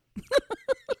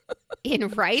 In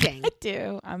writing? I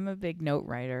do. I'm a big note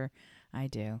writer. I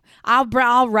do. I'll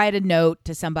write a note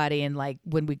to somebody, and like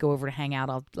when we go over to hang out,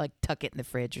 I'll like tuck it in the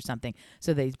fridge or something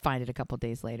so they find it a couple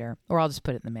days later, or I'll just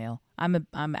put it in the mail. I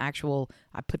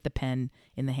put the pen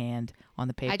in the hand on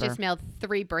the paper. I just mailed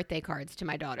 3 birthday cards to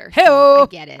my daughter. Hey-o! So I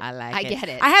get it. I get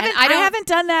it. I haven't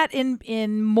done that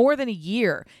in more than a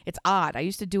year. It's odd. I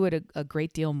used to do it a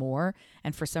great deal more,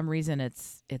 and for some reason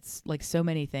it's like so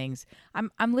many things.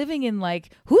 I'm living in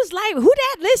like who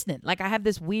dat listening? Like I have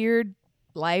this weird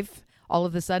life all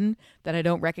of a sudden that I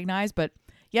don't recognize. But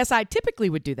yes, I typically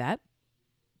would do that.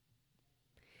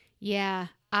 Yeah,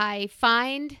 I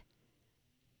find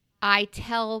I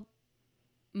tell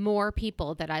more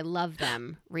people that I love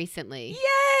them recently.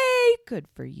 Yay! Good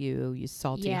for you, you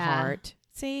salty Yeah. heart.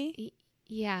 See?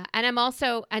 Yeah, and I'm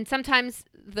also, and sometimes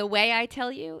the way I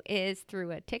tell you is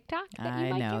through a TikTok that you I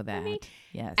might know get that. from me.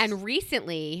 Yes. And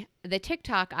recently, the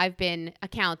TikTok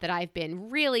account that I've been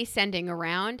really sending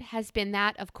around has been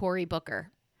that of Cory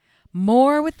Booker.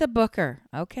 More with the Booker.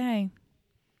 Okay.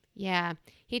 Yeah,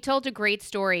 he told a great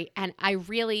story, and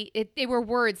they were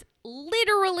words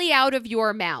literally out of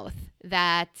your mouth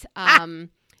that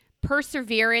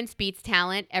perseverance beats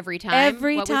talent every time.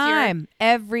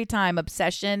 Every time.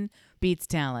 Obsession beats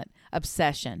talent.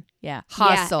 Obsession. Yeah.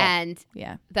 Hustle. Yeah, and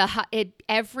yeah.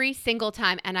 Every single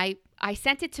time. And I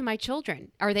sent it to my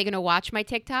children. Are they going to watch my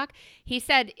TikTok? He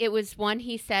said it was one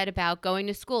he said about going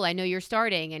to school. I know you're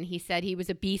starting. And he said he was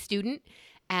a B student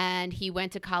and he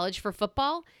went to college for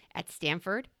football at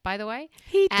Stanford, by the way.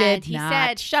 He and did he not.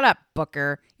 Said, shut up,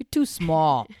 Booker. You're too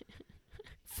small.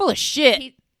 Full of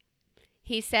shit.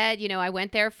 He said, I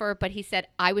went there but he said,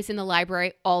 I was in the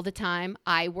library all the time.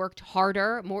 I worked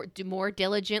harder, more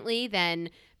diligently than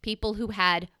people who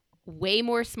had way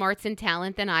more smarts and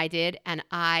talent than I did. And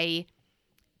I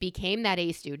became that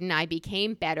A student. I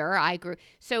became better. I grew.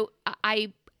 So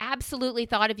I absolutely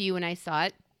thought of you when I saw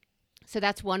it. So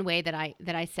that's one way that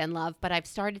I send love, but I've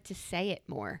started to say it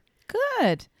more.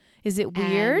 Good. Is it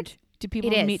weird? Do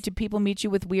people meet you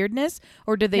with weirdness,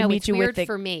 or do they meet you with weird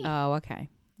for me? Oh, okay.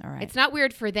 All right. It's not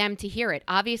weird for them to hear it.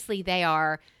 Obviously, they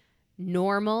are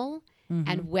normal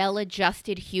and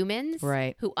well-adjusted humans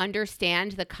Right. who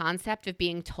understand the concept of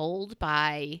being told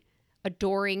by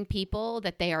adoring people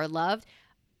that they are loved.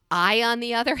 I, on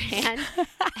the other hand,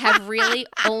 have really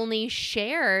only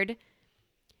shared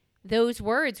those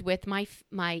words with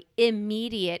my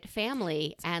immediate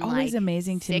family and Always like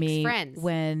amazing to 6 me friends.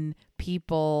 when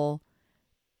people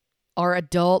are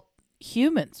adult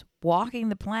humans walking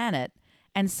the planet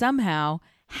and somehow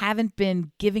haven't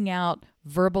been giving out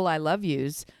verbal I love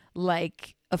yous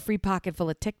like a free pocket full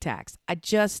of Tic Tacs. I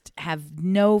just have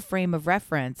no frame of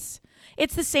reference.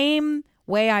 It's the same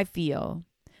way I feel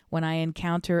when I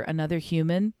encounter another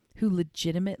human who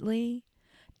legitimately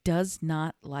does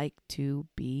not like to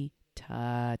be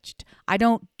touched. I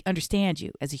don't understand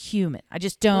you as a human. I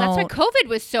just don't. Well, that's why COVID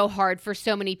was so hard for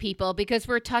so many people, because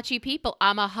we're touchy people.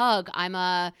 I'm a hug. I'm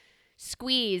a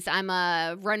squeeze. I'm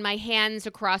a run my hands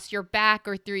across your back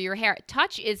or through your hair.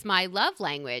 Touch is my love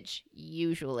language,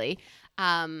 usually.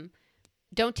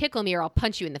 Don't tickle me or I'll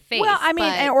punch you in the face. Well, I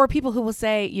mean, but- or people who will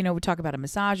say, you know, we talk about a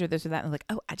massage or this or that, and they're like,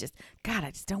 oh, I just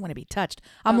don't want to be touched.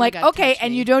 I'm Oh my like, God, okay, touch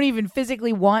and me. you don't even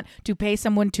physically want to pay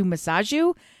someone to massage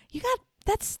you?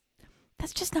 That's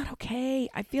just not okay.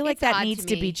 I feel like It's that odd needs to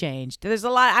to be me. changed. There's a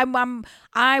lot.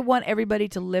 I want everybody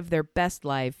to live their best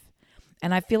life,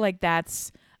 and I feel like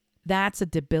that's a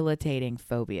debilitating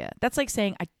phobia. That's like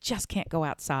saying I just can't go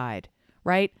outside,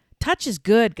 right? Touch is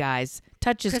good, guys.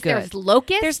 Touch is 'cause good. there's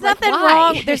locusts. There's Like, nothing why?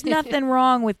 wrong. There's nothing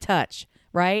wrong with touch,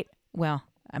 right? Well,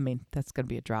 I mean, that's going to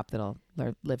be a drop that I'll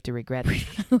live to regret.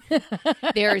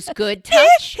 There's good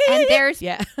touch and there's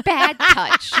Yeah. bad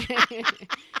touch.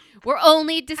 We're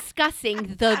only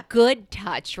discussing the good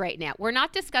touch right now. We're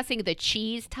not discussing the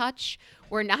cheese touch.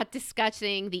 We're not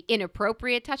discussing the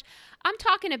inappropriate touch. I'm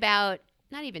talking about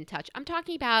not even touch. I'm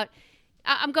talking about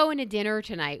I'm going to dinner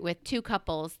tonight with 2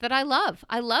 couples that I love.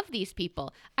 I love these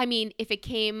people. I mean,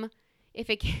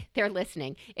 they're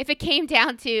listening. If it came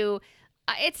down to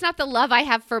it's not the love I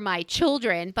have for my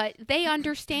children, but they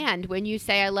understand when you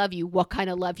say I love you, what kind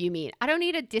of love you mean. I don't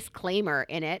need a disclaimer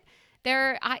in it.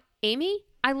 Amy,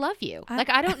 I love you.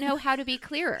 I don't know how to be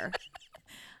clearer.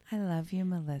 I love you,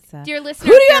 Melissa. Dear listener,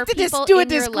 Who do you there have are to people do a in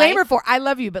your disclaimer life- for? I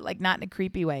love you, but like not in a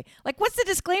creepy way. Like, what's the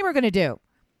disclaimer going to do?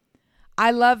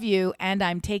 I love you and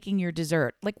I'm taking your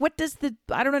dessert. Like,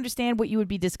 I don't understand what you would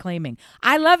be disclaiming.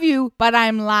 I love you, but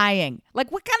I'm lying.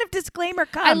 Like, what kind of disclaimer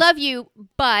comes? I love you,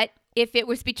 but if it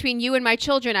was between you and my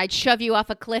children, I'd shove you off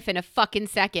a cliff in a fucking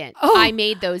second. Oh. I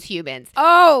made those humans.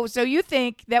 Oh, so you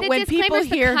think that The when people disclaimer's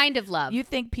the hear kind of love. You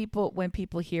think when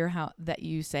people hear how that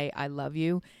you say I love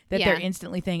you, that Yeah. they're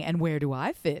instantly thinking, and where do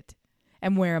I fit?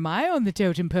 And where am I on the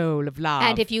totem pole of love?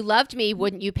 And if you loved me,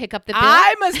 wouldn't you pick up the bill?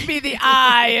 I must be the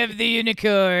eye of the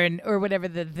unicorn, or whatever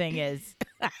the thing is.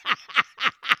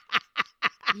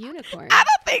 Unicorn. I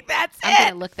don't think that's I'm it. going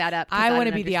to look that up. 'cause I want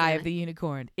to don't be the eye of understand. the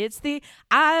unicorn. It's the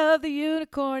eye of the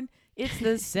unicorn. It's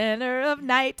the center of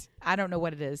night. I don't know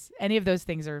what it is. Any of those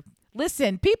things are.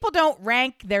 Listen, people don't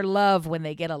rank their love when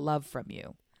they get a love from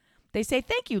you. They say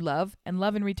thank you, love, and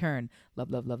love in return. Love,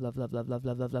 love, love, love, love, love, love,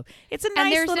 love, love, love. It's a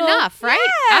nice there's little enough, right?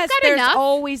 Yes, I've got there's enough.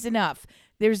 always enough.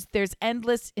 There's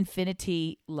endless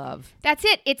infinity love. That's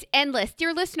it. It's endless.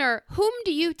 Dear listener, whom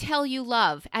do you tell you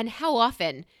love and how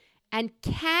often? And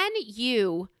can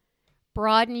you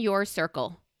broaden your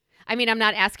circle? I mean, I'm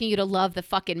not asking you to love the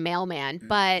fucking mailman,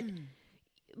 but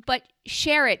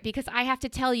share it, because I have to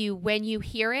tell you, when you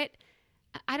hear it,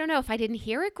 I don't know if I didn't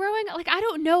hear it growing. Like, I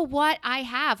don't know what I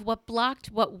have, what blocked,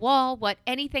 what wall, what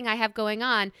anything I have going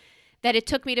on, that it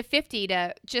took me to 50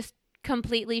 to just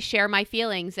completely share my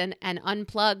feelings and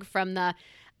unplug from the,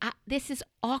 this is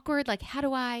awkward. Like, how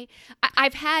do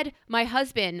I've had my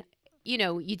husband, you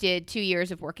know, you did 2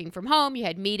 years of working from home. You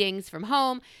had meetings from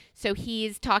home. So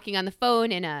he's talking on the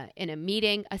phone in a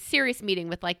meeting, a serious meeting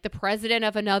with like the president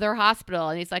of another hospital.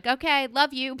 And he's like, okay,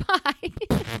 love you. Bye.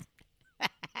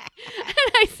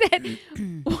 And I said,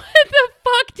 what the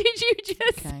fuck did you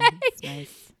just Okay, say? that's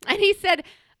nice. And he said,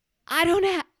 I don't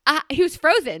know. He was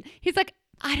frozen. He's like,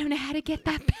 I don't know how to get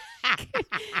that back.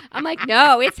 I'm like,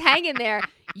 no, it's hanging there.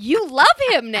 You love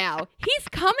him now. He's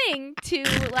coming to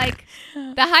like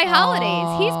the high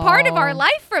holidays. He's part of our Aw.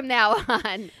 life from now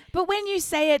on. But when you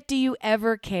say it, do you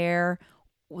ever care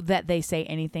that they say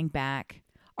anything back?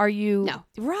 Are you No.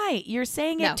 right? You're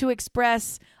saying No. it to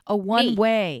express a one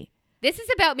way. This is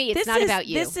about me. It's not about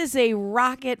you. This is a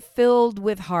rocket filled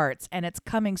with hearts, and it's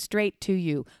coming straight to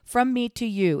you, from me to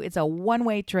you. It's a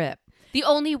one-way trip. The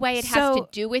only way it has to So-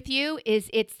 do with you is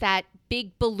it's that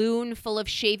big balloon full of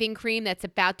shaving cream that's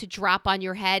about to drop on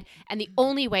your head. And the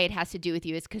only way it has to do with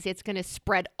you is because it's going to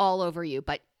spread all over you.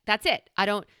 But that's it.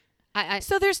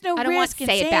 So there's no I don't want risk in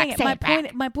say it saying back, it. say My it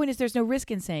back. my point is there's no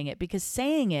risk in saying it because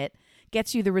saying it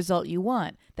gets you the result you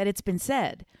want, that it's been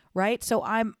said, right? So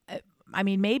I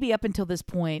mean, maybe up until this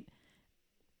point,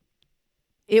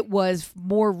 it was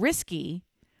more risky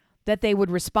that they would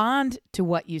respond to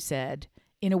what you said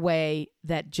in a way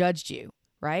that judged you,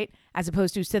 right? As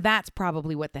opposed to, so that's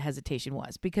probably what the hesitation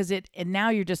was because and now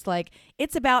you're just like,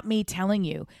 it's about me telling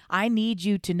you, I need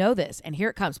you to know this. And here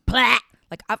it comes. Blah!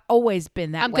 Like I've always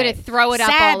been that I'm way. going to throw it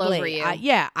up all over you.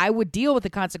 I would deal with the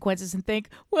consequences and think,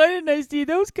 why didn't I see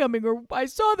those coming? Or I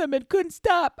saw them and couldn't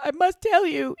stop. I must tell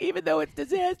you, even though it's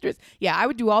disastrous. Yeah, I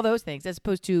would do all those things as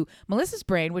opposed to Melissa's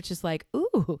brain, which is like,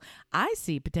 ooh, I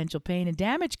see potential pain and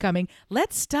damage coming.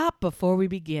 Let's stop before we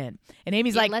begin. And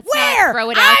Amy's like, let's where? not throw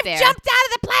it out I've there. jumped out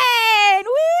of the plane.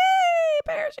 Whee!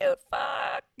 Parachute.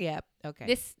 Fuck. Yeah.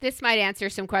 Okay. This might answer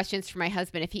some questions for my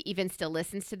husband if he even still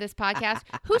listens to this podcast.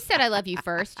 Who said I love you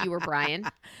first? You or Brian?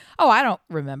 Oh, I don't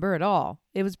remember at all.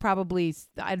 It was probably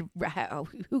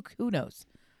who knows.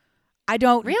 I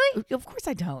don't Really? Of course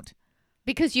I don't.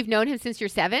 Because you've known him since you're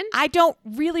 7? I don't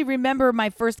really remember my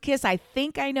first kiss. I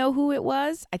think I know who it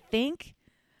was. I think.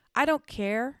 I don't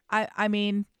care. I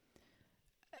mean,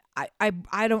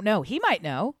 I don't know. He might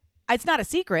know. It's not a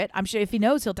secret. I'm sure if he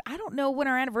knows, I don't know when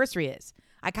our anniversary is.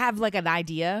 I have like an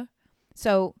idea.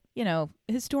 So,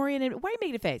 historian, why are you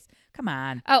making a face? Come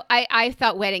on. Oh, I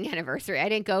thought wedding anniversary. I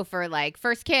didn't go for like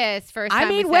first kiss, first time. I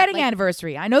mean wedding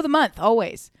anniversary. I know the month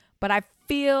always, but I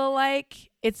feel like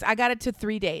I got it to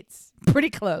 3 dates. Pretty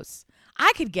close.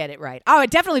 I could get it right. Oh, I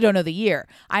definitely don't know the year.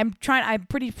 I'm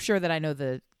pretty sure that I know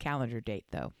the calendar date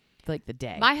though. Like the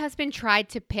day. My husband tried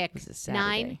to pick This is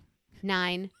Saturday.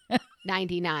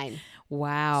 9/9/99.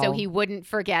 Wow. So he wouldn't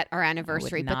forget our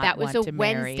anniversary, but that was a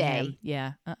Wednesday.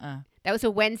 Yeah. That was a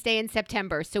Wednesday in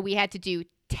September. So we had to do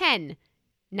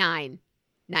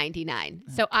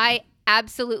 10/9/99. So I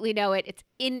absolutely know it. It's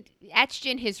etched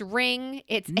in his ring.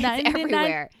 It's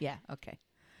everywhere. Yeah. Okay.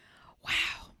 Wow.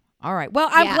 All right. Well,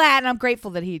 I'm Yeah. glad and I'm grateful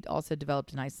that he also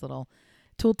developed a nice little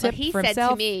tooltip But he for said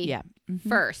himself. to me Yeah. Mhm.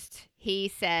 first, he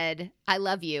said, I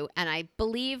love you. And I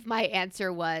believe my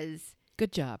answer was,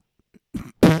 Good job.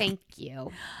 thank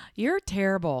you. You're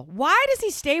terrible. Why does he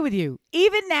stay with you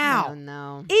even I now? don't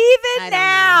know. Even don't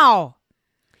now.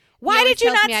 Why always did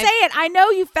you tells not me say it? I know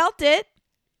you felt it.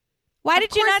 Why Of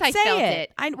did you course not I say felt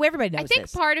it? Everybody knows I think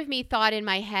this. part of me thought in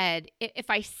my head, if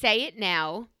I say it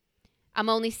now, I'm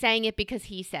only saying it because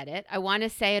he said it. I want to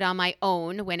say it on my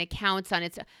own when it counts on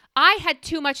its. I had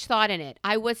too much thought in it.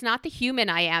 I was not the human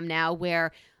I am now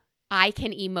where I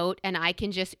can emote and I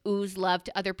can just ooze love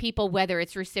to other people, whether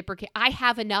it's reciprocate. I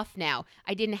have enough now.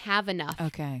 I didn't have enough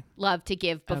Okay. love to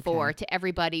give before to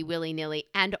everybody willy-nilly.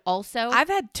 And also, I've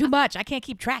had too much. I can't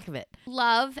keep track of it.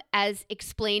 love, as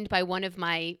explained by one of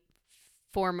my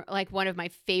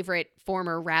favorite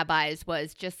former rabbis,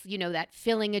 was just, that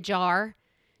filling a jar.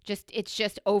 It's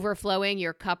just overflowing.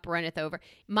 Your cup runneth over.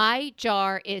 My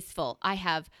jar is full. I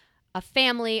have a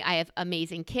family. I have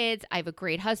amazing kids. I have a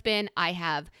great husband. I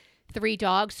have 3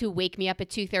 dogs who wake me up at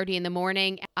 2:30 in the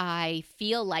morning. I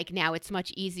feel like now it's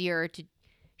much easier to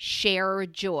share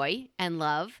joy and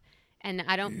love. And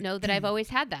I don't know that I've always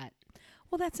had that.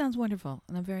 Well, that sounds wonderful,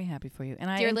 and I'm very happy for you.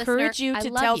 And I Dear encourage listener, you I to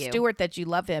love tell you. Stuart that you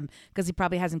love him because he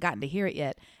probably hasn't gotten to hear it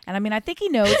yet. And I mean, I think he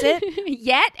knows it.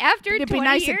 Yet, after It'd 20 be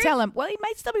nice years? to tell him. Well, he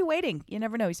might still be waiting. You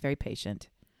never know. He's very patient.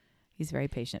 He's a very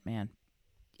patient man.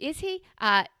 Is he?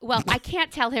 Well, I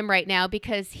can't tell him right now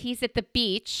because he's at the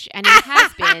beach and he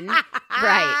has been,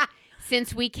 right,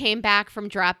 since we came back from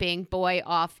dropping Boy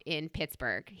off in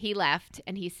Pittsburgh. He left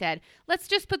and he said, let's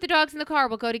just put the dogs in the car.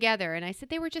 We'll go together. And I said,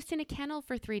 they were just in a kennel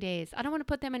for 3 days. I don't want to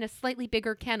put them in a slightly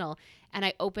bigger kennel. And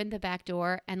I opened the back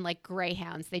door and like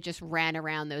greyhounds, they just ran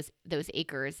around those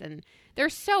acres. And they're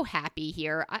so happy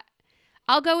here.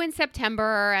 I'll go in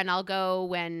September and I'll go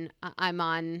when I'm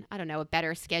on, I don't know, a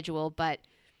better schedule, but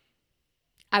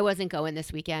I wasn't going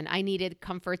this weekend. I needed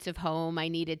comforts of home. I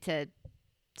needed to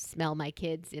smell my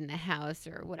kids in the house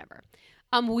or whatever.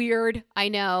 I'm weird, I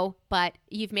know, but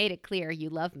you've made it clear you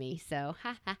love me. So,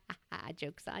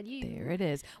 joke's on you. There it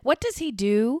is. What does he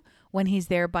do when he's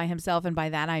there by himself? And by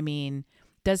that, I mean,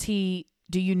 do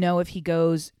you know if he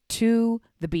goes to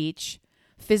the beach,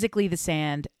 physically the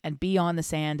sand, and be on the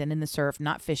sand and in the surf,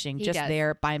 not fishing, He just does.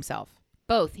 there by himself?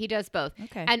 Both. He does both.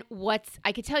 Okay. And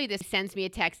I could tell you this, he sends me a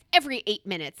text every 8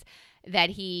 minutes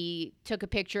that he took a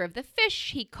picture of the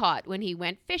fish he caught when he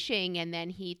went fishing. And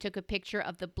then he took a picture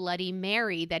of the Bloody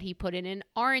Mary that he put in an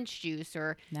orange juice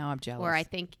Now I'm jealous. or I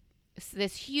think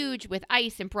this huge with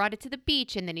ice and brought it to the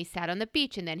beach. And then he sat on the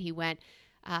beach and then he went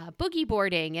boogie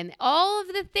boarding and all of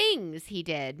the things he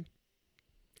did.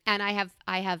 and I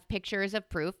have pictures of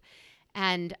proof,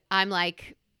 and I'm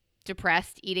like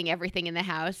depressed, eating everything in the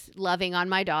house, loving on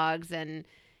my dogs, and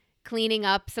cleaning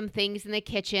up some things in the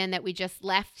kitchen that we just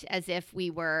left as if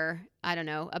we were, I don't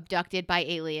know, abducted by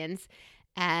aliens.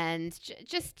 And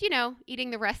just,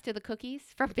 eating the rest of the cookies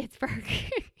from Pittsburgh,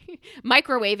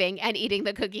 microwaving and eating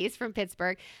the cookies from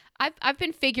Pittsburgh. I've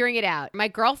been figuring it out. My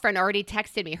girlfriend already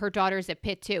texted me. Her daughter's at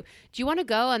Pitt too. Do you want to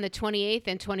go on the 28th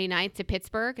and 29th to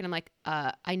Pittsburgh? And I'm like,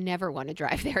 I never want to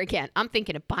drive there again. I'm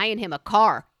thinking of buying him a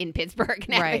car in Pittsburgh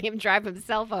and having him drive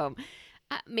himself home.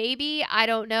 Maybe, I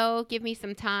don't know. Give me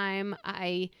some time.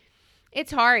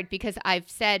 It's hard because I've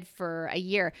said for a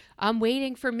year, I'm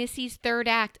waiting for Missy's third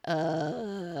act.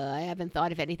 I haven't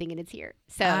thought of anything, and it's here.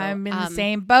 So I'm in the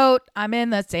same boat.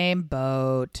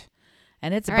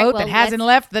 And it's a right, boat well, that hasn't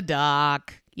left the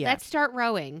dock. Yes. Let's start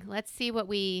rowing. Let's see what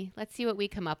we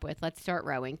come up with. Let's start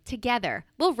rowing together.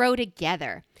 We'll row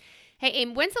together. Hey,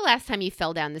 Aim, when's the last time you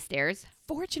fell down the stairs?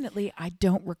 Fortunately, I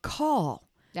don't recall.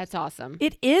 That's awesome.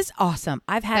 It is awesome.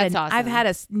 I've had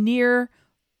a near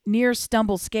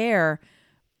stumble scare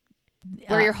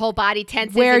where your whole body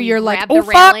tenses, where and you're you like, grab oh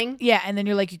the fuck, railing. yeah, and then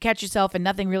you're like, you catch yourself and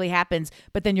nothing really happens,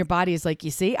 but then your body is like,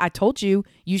 you see, I told you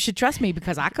should trust me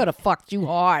because I could have fucked you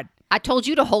hard. I told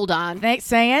you to hold on. Thanks,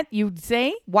 saying you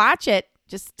see, watch it,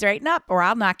 just straighten up or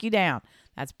I'll knock you down.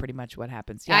 That's pretty much what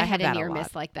happens. Yeah, I had a near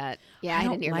miss like that. Yeah, I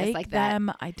had a near miss like that.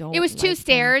 I don't. It was two like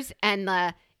stairs, and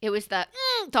it was the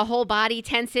whole body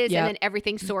tenses, Yep. and then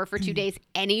everything's sore for 2 days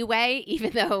anyway,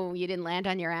 even though you didn't land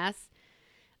on your ass.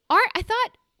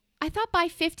 I thought by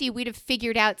 50 we'd have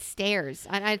figured out stairs.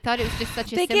 I thought it was just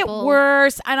such a They simple. get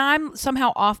worse, and I'm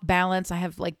somehow off balance. I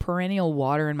have like perennial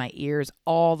water in my ears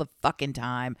all the fucking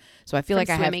time, so I feel From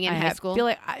like swimming in I high have, school? Feel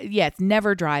like it's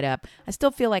never dried up. I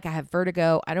still feel like I have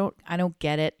vertigo. I don't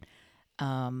get it.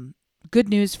 Good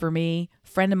news for me.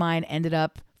 Friend of mine ended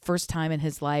up first time in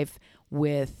his life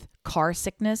with car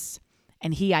sickness.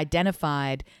 And he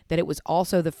identified that it was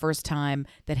also the first time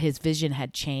that his vision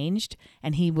had changed.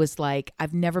 And he was like,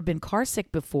 I've never been car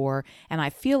sick before. And I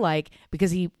feel like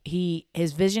because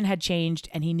his vision had changed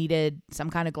and he needed some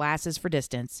kind of glasses for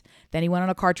distance. Then he went on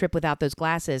a car trip without those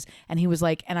glasses. And he was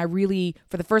like, and I really,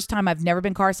 for the first time, I've never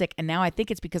been car sick. And now I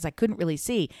think it's because I couldn't really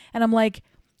see. And I'm like,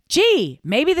 gee,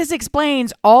 maybe this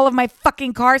explains all of my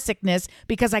fucking car sickness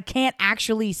because I can't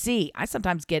actually see. I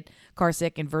sometimes get car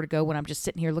sick and vertigo when I'm just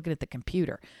sitting here looking at the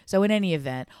computer. So in any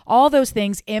event, all those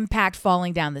things impact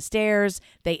falling down the stairs.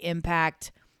 They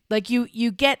impact, like you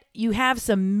have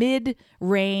some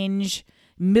mid-range,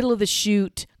 middle of the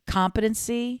chute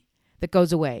competency that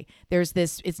goes away. There's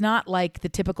this, it's not like the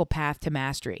typical path to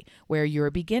mastery where you're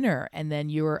a beginner and then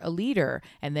you're a leader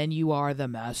and then you are the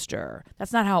master.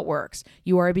 That's not how it works.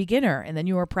 You are a beginner and then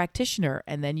you are a practitioner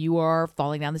and then you are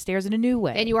falling down the stairs in a new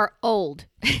way. And you are old.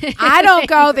 I don't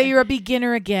go that you're a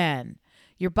beginner again.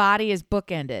 Your body is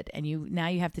bookended and now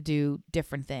you have to do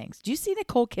different things. Do you see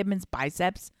Nicole Kidman's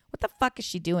biceps? What the fuck is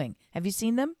she doing? Have you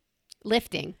seen them?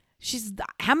 Lifting.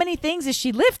 How many things is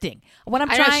she lifting? What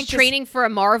she's training for a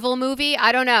Marvel movie.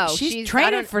 I don't know. She's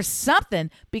training for something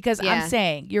because Yeah. I'm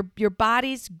saying your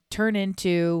bodies turn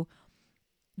into,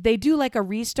 they do like a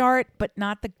restart, but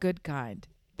not the good kind.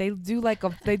 They do like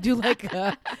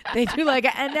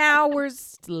and now we're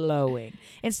slowing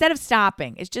instead of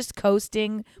stopping. It's just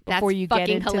coasting before you get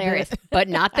into hilarious, but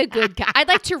not the good kind. I'd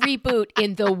like to reboot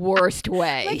in the worst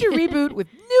way. I'd like to reboot with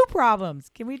new problems.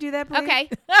 Can we do that, please? Okay.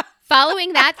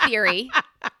 Following that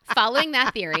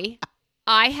theory,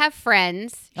 I have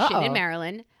friends, Shin and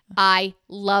Marilyn. I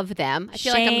love them. I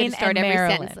feel like I'm going to start every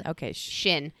sentence. Okay.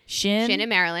 Shin Shin and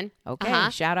Marilyn. Okay.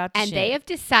 Shout out to And Shin. they have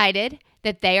decided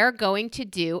that they are going to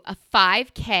do a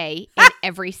 5K in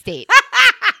every state.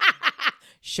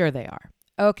 Sure they are.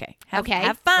 Okay. Have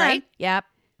fun. Right? Yep.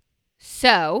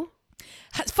 So,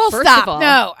 Full first stop. of all,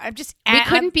 No, I'm just. we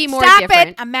couldn't be more stop different.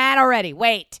 It. I'm mad already.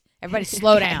 Wait. Everybody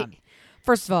slow Okay. down.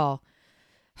 First of all.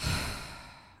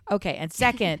 Okay. And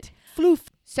second, floof.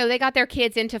 So they got their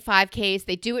kids into 5Ks.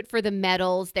 They do it for the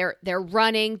medals. They're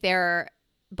running. They're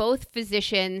both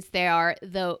physicians. They are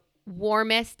the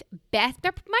warmest, best.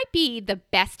 They might be the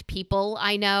best people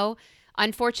I know.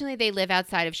 Unfortunately, they live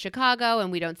outside of Chicago,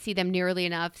 and we don't see them nearly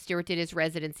enough. Stuart did his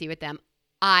residency with them.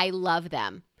 I love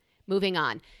them. Moving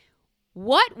on.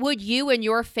 What would you and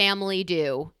your family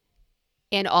do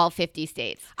in all 50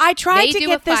 states? I tried They to do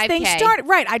get a this thing 5K. started.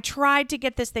 Right. I tried to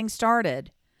get this thing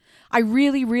started. I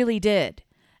really, really did.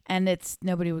 And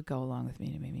nobody would go along with me.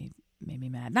 It made me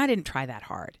mad. And I didn't try that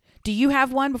hard. Do you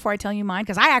have one before I tell you mine?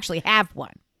 Because I actually have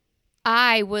one.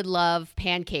 I would love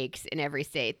pancakes in every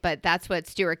state, but that's what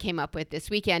Stuart came up with this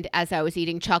weekend as I was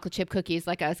eating chocolate chip cookies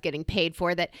like I was getting paid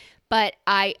for that. But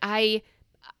I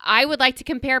would like to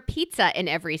compare pizza in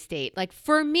every state. Like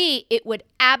for me, it would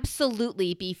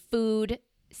absolutely be food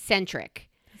centric.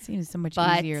 It seems so much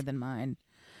easier than mine.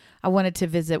 I wanted to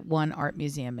visit one art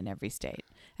museum in every state.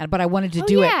 But I wanted to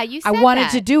do it. You said I wanted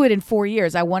that. to do it in 4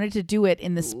 years. I wanted to do it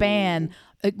in the span.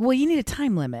 Well, you need a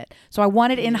time limit. So I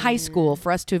wanted in high school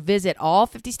for us to visit all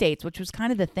 50 states, which was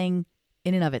kind of the thing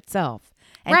in and of itself.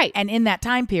 And, Right. And in that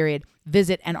time period,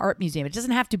 visit an art museum. It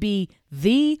doesn't have to be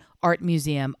the art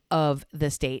museum of the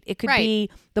state. It could Right. be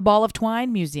the Ball of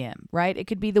Twine Museum, right? It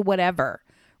could be the whatever.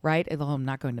 Right, although I'm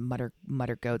not going to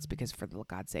mutter goats because, for the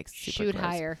God's sakes, it's super Shoot gross.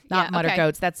 higher. Not Yeah, mutter okay.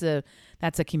 goats. That's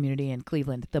a community in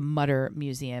Cleveland. The Mutter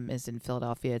Museum is in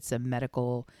Philadelphia. It's a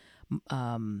medical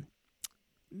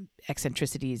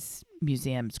eccentricities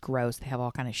museum. It's gross. They have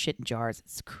all kind of shit in jars.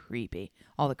 It's creepy.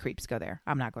 All the creeps go there.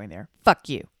 I'm not going there. Fuck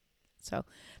you. So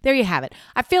there you have it.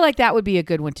 I feel like that would be a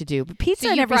good one to do. But pizza So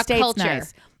in you every brought state's culture.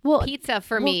 nice. Well, Pizza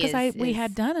for me because we is-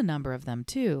 had done a number of them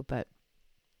too, but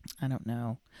I don't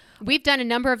know. We've done a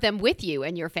number of them with you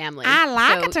and your family. I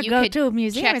like So to you go could to a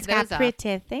museum. check It's got those off.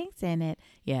 pretty things in it.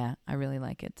 Yeah, I really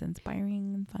like it. It's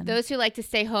inspiring and fun. Those who like to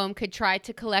stay home could try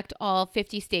to collect all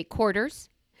 50 state quarters.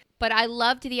 But I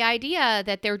loved the idea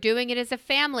that they're doing it as a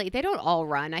family. They don't all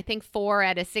run. I think 4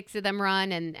 out of 6 of them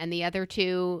run, and the other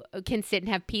 2 can sit and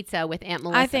have pizza with Aunt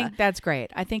Melissa. I think that's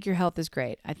great. I think your health is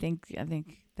great. I think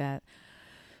that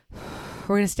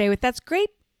we're gonna stay with that's great.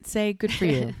 Say good for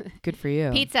you. Good for you.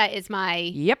 Pizza is my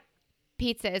Yep.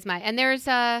 and there's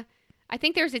I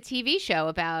think there's a TV show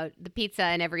about the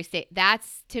pizza in every state.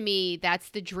 That's, to me, that's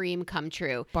the dream come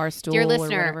true. Barstool Dear or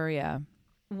listener, whatever. Yeah.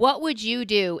 What would you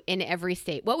do in every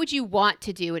state? What would you want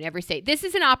to do in every state? This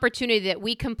is an opportunity that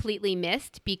we completely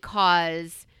missed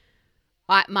because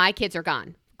my kids are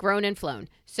gone, grown and flown.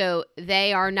 So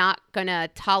they are not going to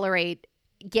tolerate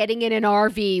getting in an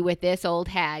RV with this old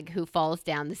hag who falls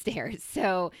down the stairs.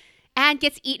 So, and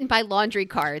gets eaten by laundry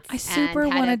carts. I super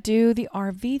and had want to a- do the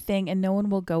RV thing, and no one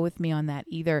will go with me on that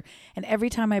either. And every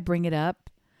time I bring it up,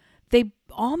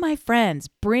 all my friends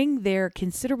bring their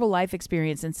considerable life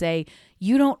experience and say,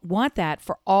 you don't want that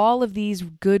for all of these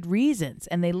good reasons.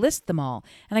 And they list them all.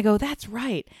 And I go, that's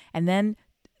right. And then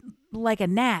like a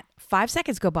gnat, 5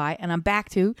 seconds go by and I'm back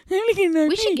to,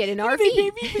 We should get an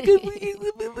RV.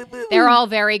 They're all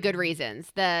very good reasons.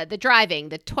 The driving,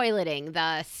 the toileting,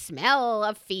 the smell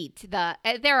of feet.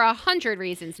 There are 100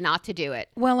 reasons not to do it.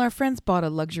 Well, our friends bought a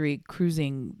luxury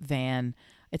cruising van.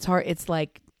 It's hard. It's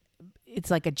like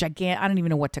a gigantic, I don't even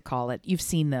know what to call it. You've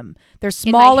seen them. They're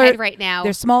smaller In my head right now,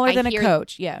 They're smaller I than a hear-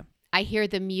 coach. Yeah. I hear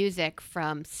the music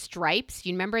from Stripes.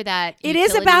 You remember that? It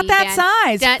is utility about that band?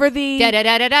 size Da- for the da da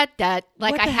da da da da.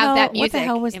 Like what I the have hell- that music. What the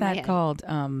hell was in my that head. called?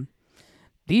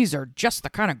 These are just the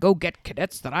kind of go-get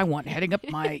cadets that I want heading up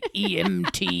my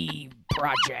EMT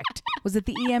project. Was it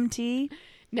the EMT?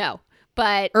 No,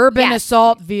 but Urban yes,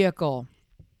 Assault Vehicle.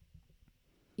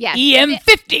 Yes,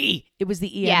 EM50. It was the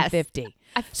Yes. EM50.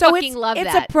 I So fucking love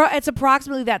it's that. it's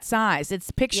approximately that size.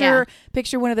 It's picture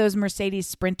one of those Mercedes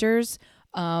Sprinters,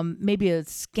 maybe a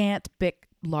scant bit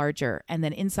larger, and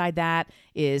then inside that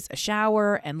is a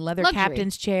shower and leather Luxury.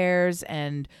 captain's chairs,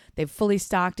 and they've fully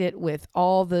stocked it with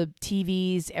all the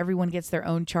TVs. Everyone gets their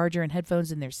own charger and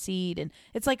headphones in their seat, and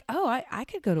it's like, oh, I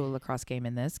could go to a lacrosse game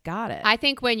in this. Got it. I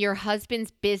think when your husband's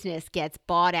business gets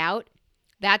bought out,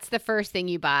 that's the first thing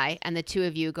you buy, and the two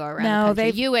of you go around No, the country.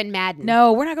 they've- You and Madden.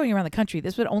 No, we're not going around the country.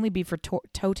 This would only be for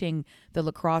toting the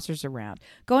lacrossers around.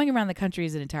 Going around the country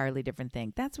is an entirely different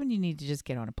thing. That's when you need to just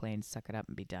get on a plane, suck it up,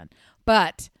 and be done.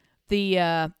 But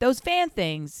those fan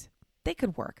things, they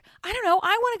could work. I don't know.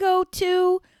 I want to go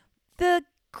to the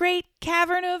Great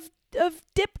Cavern of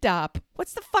Dip Dop.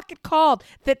 What's the fuck it called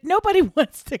that nobody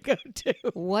wants to go to?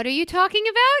 What are you talking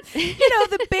about? You know,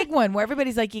 the big one where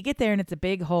everybody's like, you get there and it's a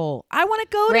big hole. I want to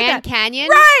go to Grand that. Canyon?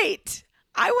 Right.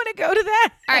 I want to go to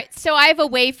that. All right, so I have a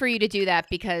way for you to do that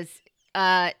because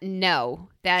no,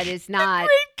 that is not.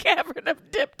 Great Cavern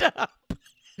of Dip Dop.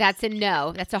 That's a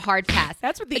no. That's a hard pass.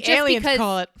 That's what the But just aliens because-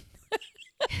 call it.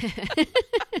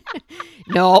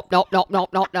 Nope. Yep.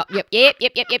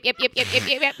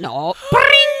 Nope.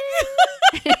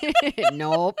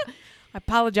 Nope. I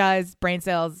apologize, brain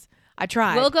cells. I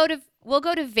tried. We'll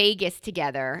go to Vegas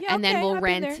together, Yeah, and then okay, we'll I've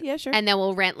been rent. there. Yeah, sure. And then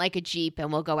we'll rent like a Jeep,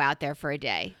 and we'll go out there for a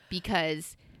day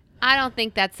because I don't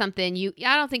think that's something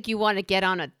I don't think you want to get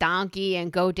on a donkey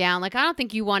and go down. Like I don't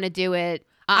think you want to do it.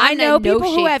 I I'm know in no people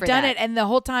who shape have for done that. it, and the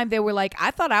whole time they were like,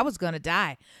 I thought I was going to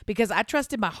die because I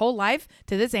trusted my whole life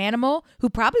to this animal who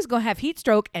probably is going to have heat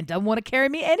stroke and doesn't want to carry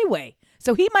me anyway.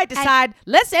 So he might decide,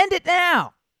 let's end it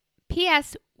now.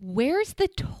 P.S. Where's the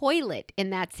toilet in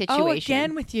that situation? Oh,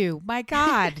 again with you. My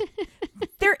God.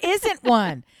 There isn't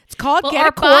one. It's called Well, get our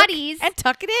a cork bodies- and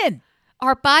tuck it in.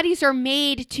 Our bodies are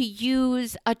made to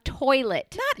use a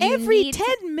toilet. Not You every need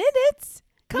 10 minutes.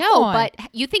 Come no, on. but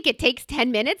you think it takes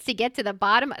 10 minutes to get to the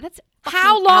bottom? That's How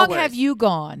fucking long hours. have you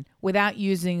gone without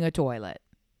using a toilet?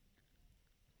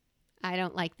 I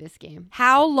don't like this game.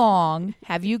 How long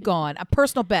have you gone? A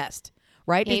personal best,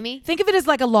 right? Amy? Think of it as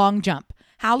like a long jump.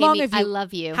 How long Amy, have you? I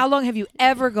love you. How long have you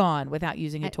ever gone without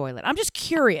using a toilet? I'm just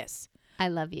curious. I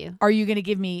love you. Are you going to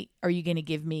give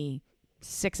me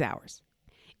 6 hours?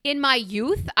 In my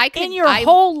youth, I could. In your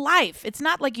whole life. It's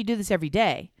not like you do this every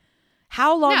day.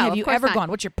 How long No, have of you course ever not. gone?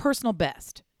 What's your personal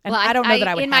best? And Well, I don't know that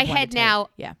I would in have my one head to tell you. now.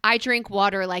 Yeah. I drink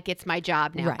water like it's my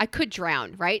job now. Right. I could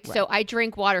drown, right? So I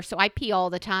drink water, so I pee all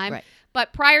the time. Right.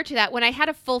 But prior to that, when I had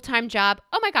a full-time job,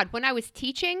 oh my God, when I was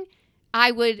teaching,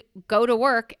 I would go to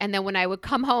work, and then when I would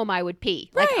come home, I would pee.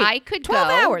 Right. Like I could 12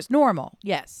 go. hours, normal.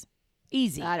 Yes.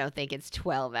 Easy. I don't think it's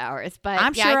 12 hours, but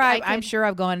I'm yeah, sure I I'm could- sure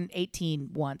I've gone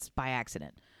 18 once by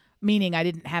accident. Meaning I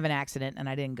didn't have an accident and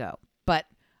I didn't go. But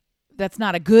that's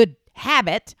not a good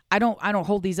habit. I don't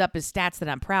hold these up as stats that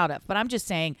I'm proud of, but I'm just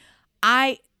saying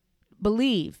I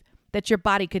believe that your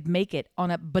body could make it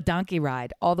on a badonkey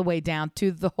ride all the way down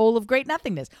to the hole of great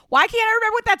nothingness. Why can't I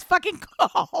remember what that's fucking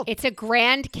called? It's a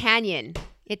Grand Canyon.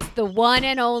 It's the one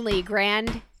and only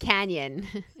Grand Canyon.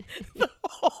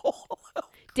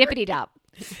 Dippity Dop.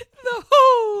 The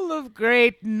hole of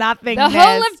great The nothingness.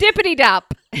 whole of Dippity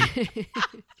Dop.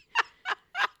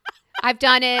 I've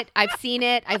done it. I've seen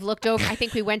it. I've looked over. I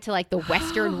think we went to like the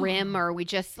Western Rim, or we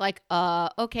just like,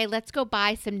 okay, let's go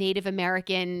buy some Native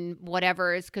American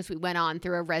whatevers because we went on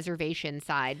through a reservation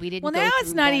side. We didn't. Well, go now it's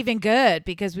through not the- even good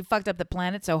because we fucked up the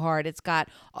planet so hard. It's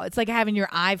like having your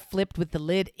eye flipped with the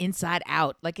lid inside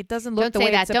out. Like it doesn't look Don't the say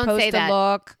way that. it's Don't supposed say to that.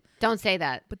 look. Don't say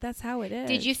that. But that's how it is.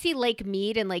 Did you see Lake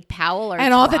Mead and Lake Powell? Are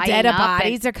And all the drying dead up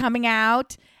bodies are coming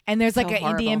out. And there's like So an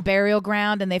Indian horrible. burial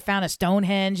ground, and they found a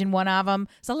Stonehenge in one of them.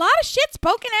 So a lot of shit's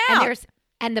poking out.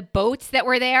 And the boats that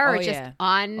were there Oh, are just yeah.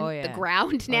 on Oh, the yeah.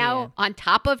 ground Oh, now, yeah. on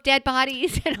top of dead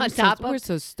bodies and on top we're of.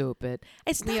 so stupid.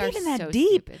 It's We not are even that so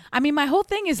deep. stupid. I mean, my whole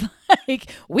thing is like,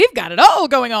 we've got it all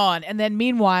going on. And then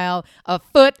meanwhile, a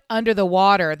foot under the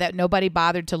water that nobody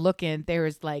bothered to look in, there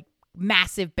is like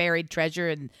massive buried treasure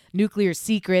and nuclear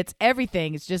secrets.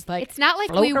 Everything is just like It's not like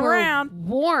we floating were around.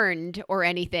 warned or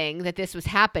anything that this was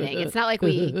happening. It's not like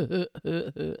we.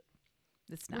 It's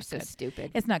We're not so good.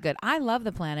 stupid. It's not good. I love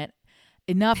the planet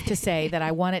enough to say that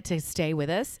I want it to stay with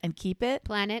us and keep it.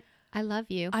 Planet, I love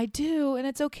you. I do, and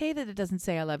it's okay that it doesn't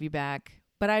say I love you back.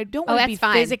 But I don't Oh, want to be that's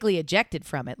fine. physically ejected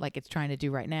from it like it's trying to do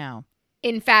right now.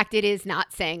 In fact, it is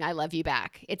not saying I love you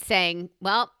back. It's saying,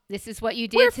 well, this is what you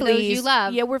did to those you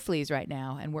love. Yeah, we're fleas right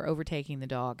now, and we're overtaking the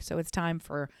dog. So it's time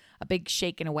for a big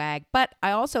shake and a wag. But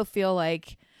I also feel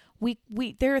like we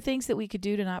there are things that we could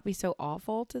do to not be so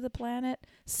awful to the planet.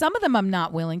 Some of them I'm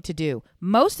not willing to do.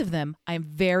 Most of them I'm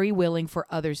very willing for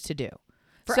others to do.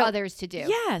 For So- others to do.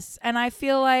 Yes, and I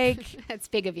feel like That's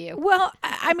big of you. well,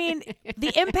 I mean,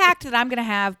 the impact that I'm going to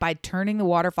have by turning the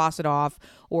water faucet off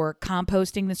or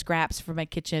composting the scraps from my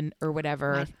kitchen or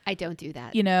whatever, I don't do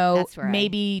that. you know, That's where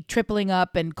maybe tripling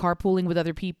up and carpooling with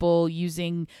other people,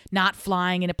 not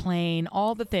flying in a plane,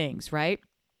 all the things, right?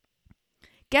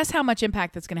 Guess how much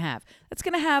impact that's going to have? That's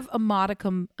going to have a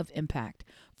modicum of impact.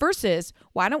 Versus,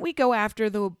 why don't we go after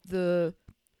the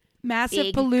massive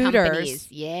Big polluters,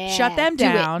 companies. Yeah. shut them Do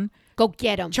it. down, Go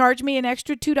get them. charge me an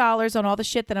extra $2 on all the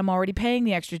shit that I'm already paying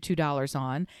the extra $2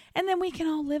 on, and then we can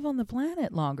all live on the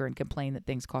planet longer and complain that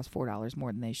things cost $4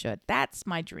 more than they should. That's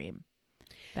my dream.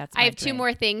 That's my I have two dream.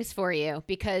 more things for you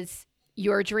because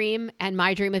your dream and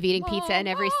my dream of eating pizza in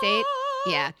every state.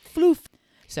 Yeah. Floof.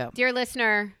 So Dear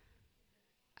listener,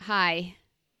 hi,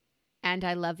 and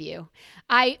I love you.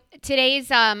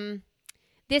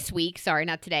 This week's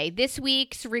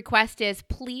request is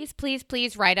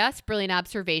please write us,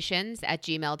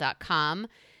 brilliantobservations@gmail.com.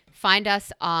 Find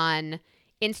us on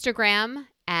Instagram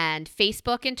and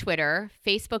Facebook and Twitter.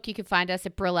 Facebook, you can find us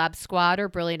at Brillab Squad or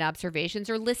Brilliant Observations,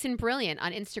 or Listen Brilliant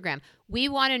on Instagram. We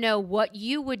want to know what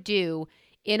you would do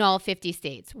in all 50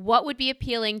 states. What would be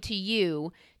appealing to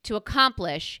you to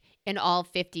accomplish in all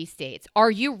 50 states?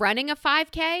 Are you running a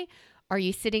 5K? Are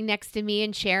you sitting next to me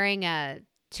and sharing a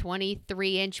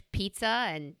 23-inch pizza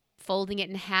and folding it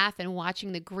in half and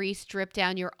watching the grease drip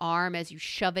down your arm as you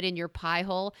shove it in your pie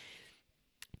hole?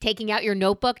 Taking out your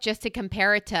notebook just to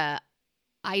compare it to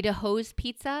Idaho's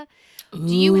Pizza.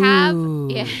 Do you have?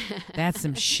 Yeah. That's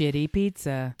some shitty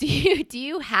pizza. Do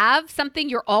you have something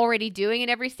you're already doing in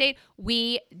every state?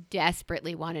 We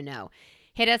desperately want to know.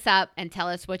 Hit us up and tell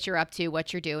us what you're up to,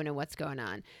 what you're doing, and what's going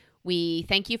on. We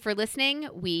thank you for listening.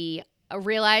 We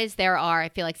realize there are, I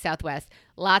feel like Southwest,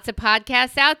 lots of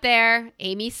podcasts out there.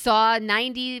 Amy saw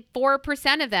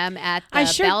 94% of them at the I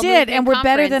sure Bell did, Movement and we're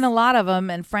better Conference. than a lot of them.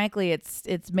 And frankly,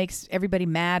 it makes everybody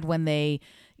mad when they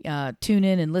tune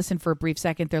in and listen for a brief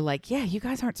second. They're like, "Yeah, you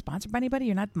guys aren't sponsored by anybody.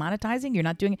 You're not monetizing. You're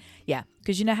not doing it." Yeah,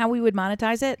 because you know how we would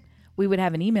monetize it? We would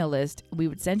have an email list. We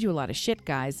would send you a lot of shit,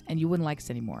 guys, and you wouldn't like us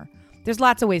anymore. There's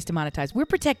lots of ways to monetize. We're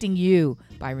protecting you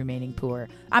by remaining poor.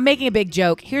 I'm making a big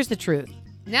joke. Here's the truth.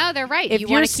 No, they're right. If you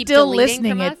you're want to keep still deleting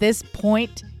listening from at us? this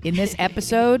point in this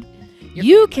episode,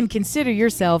 you can consider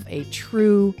yourself a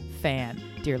true fan,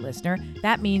 dear listener.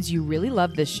 That means you really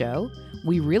love this show.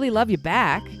 We really love you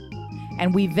back.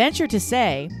 And we venture to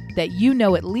say that you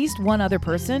know at least one other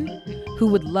person who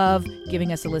would love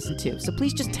giving us a listen to. So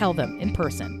please just tell them in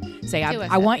person. Say,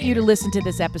 I want you to listen to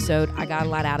this episode. I got a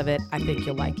lot out of it. I think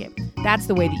you'll like it. That's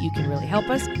the way that you can really help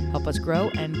us grow,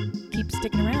 and keep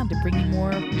sticking around to bring you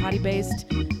more potty-based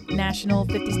national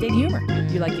 50-state humor.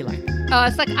 You like. Oh,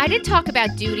 it's like, I did talk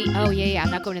about duty. Oh, yeah. I'm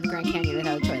not going to the Grand Canyon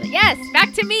without a toilet. Yes,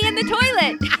 back to me in the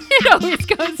toilet. It always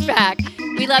goes back.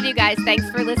 We love you guys. Thanks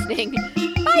for listening.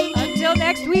 Bye. Until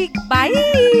next week.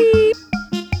 Bye.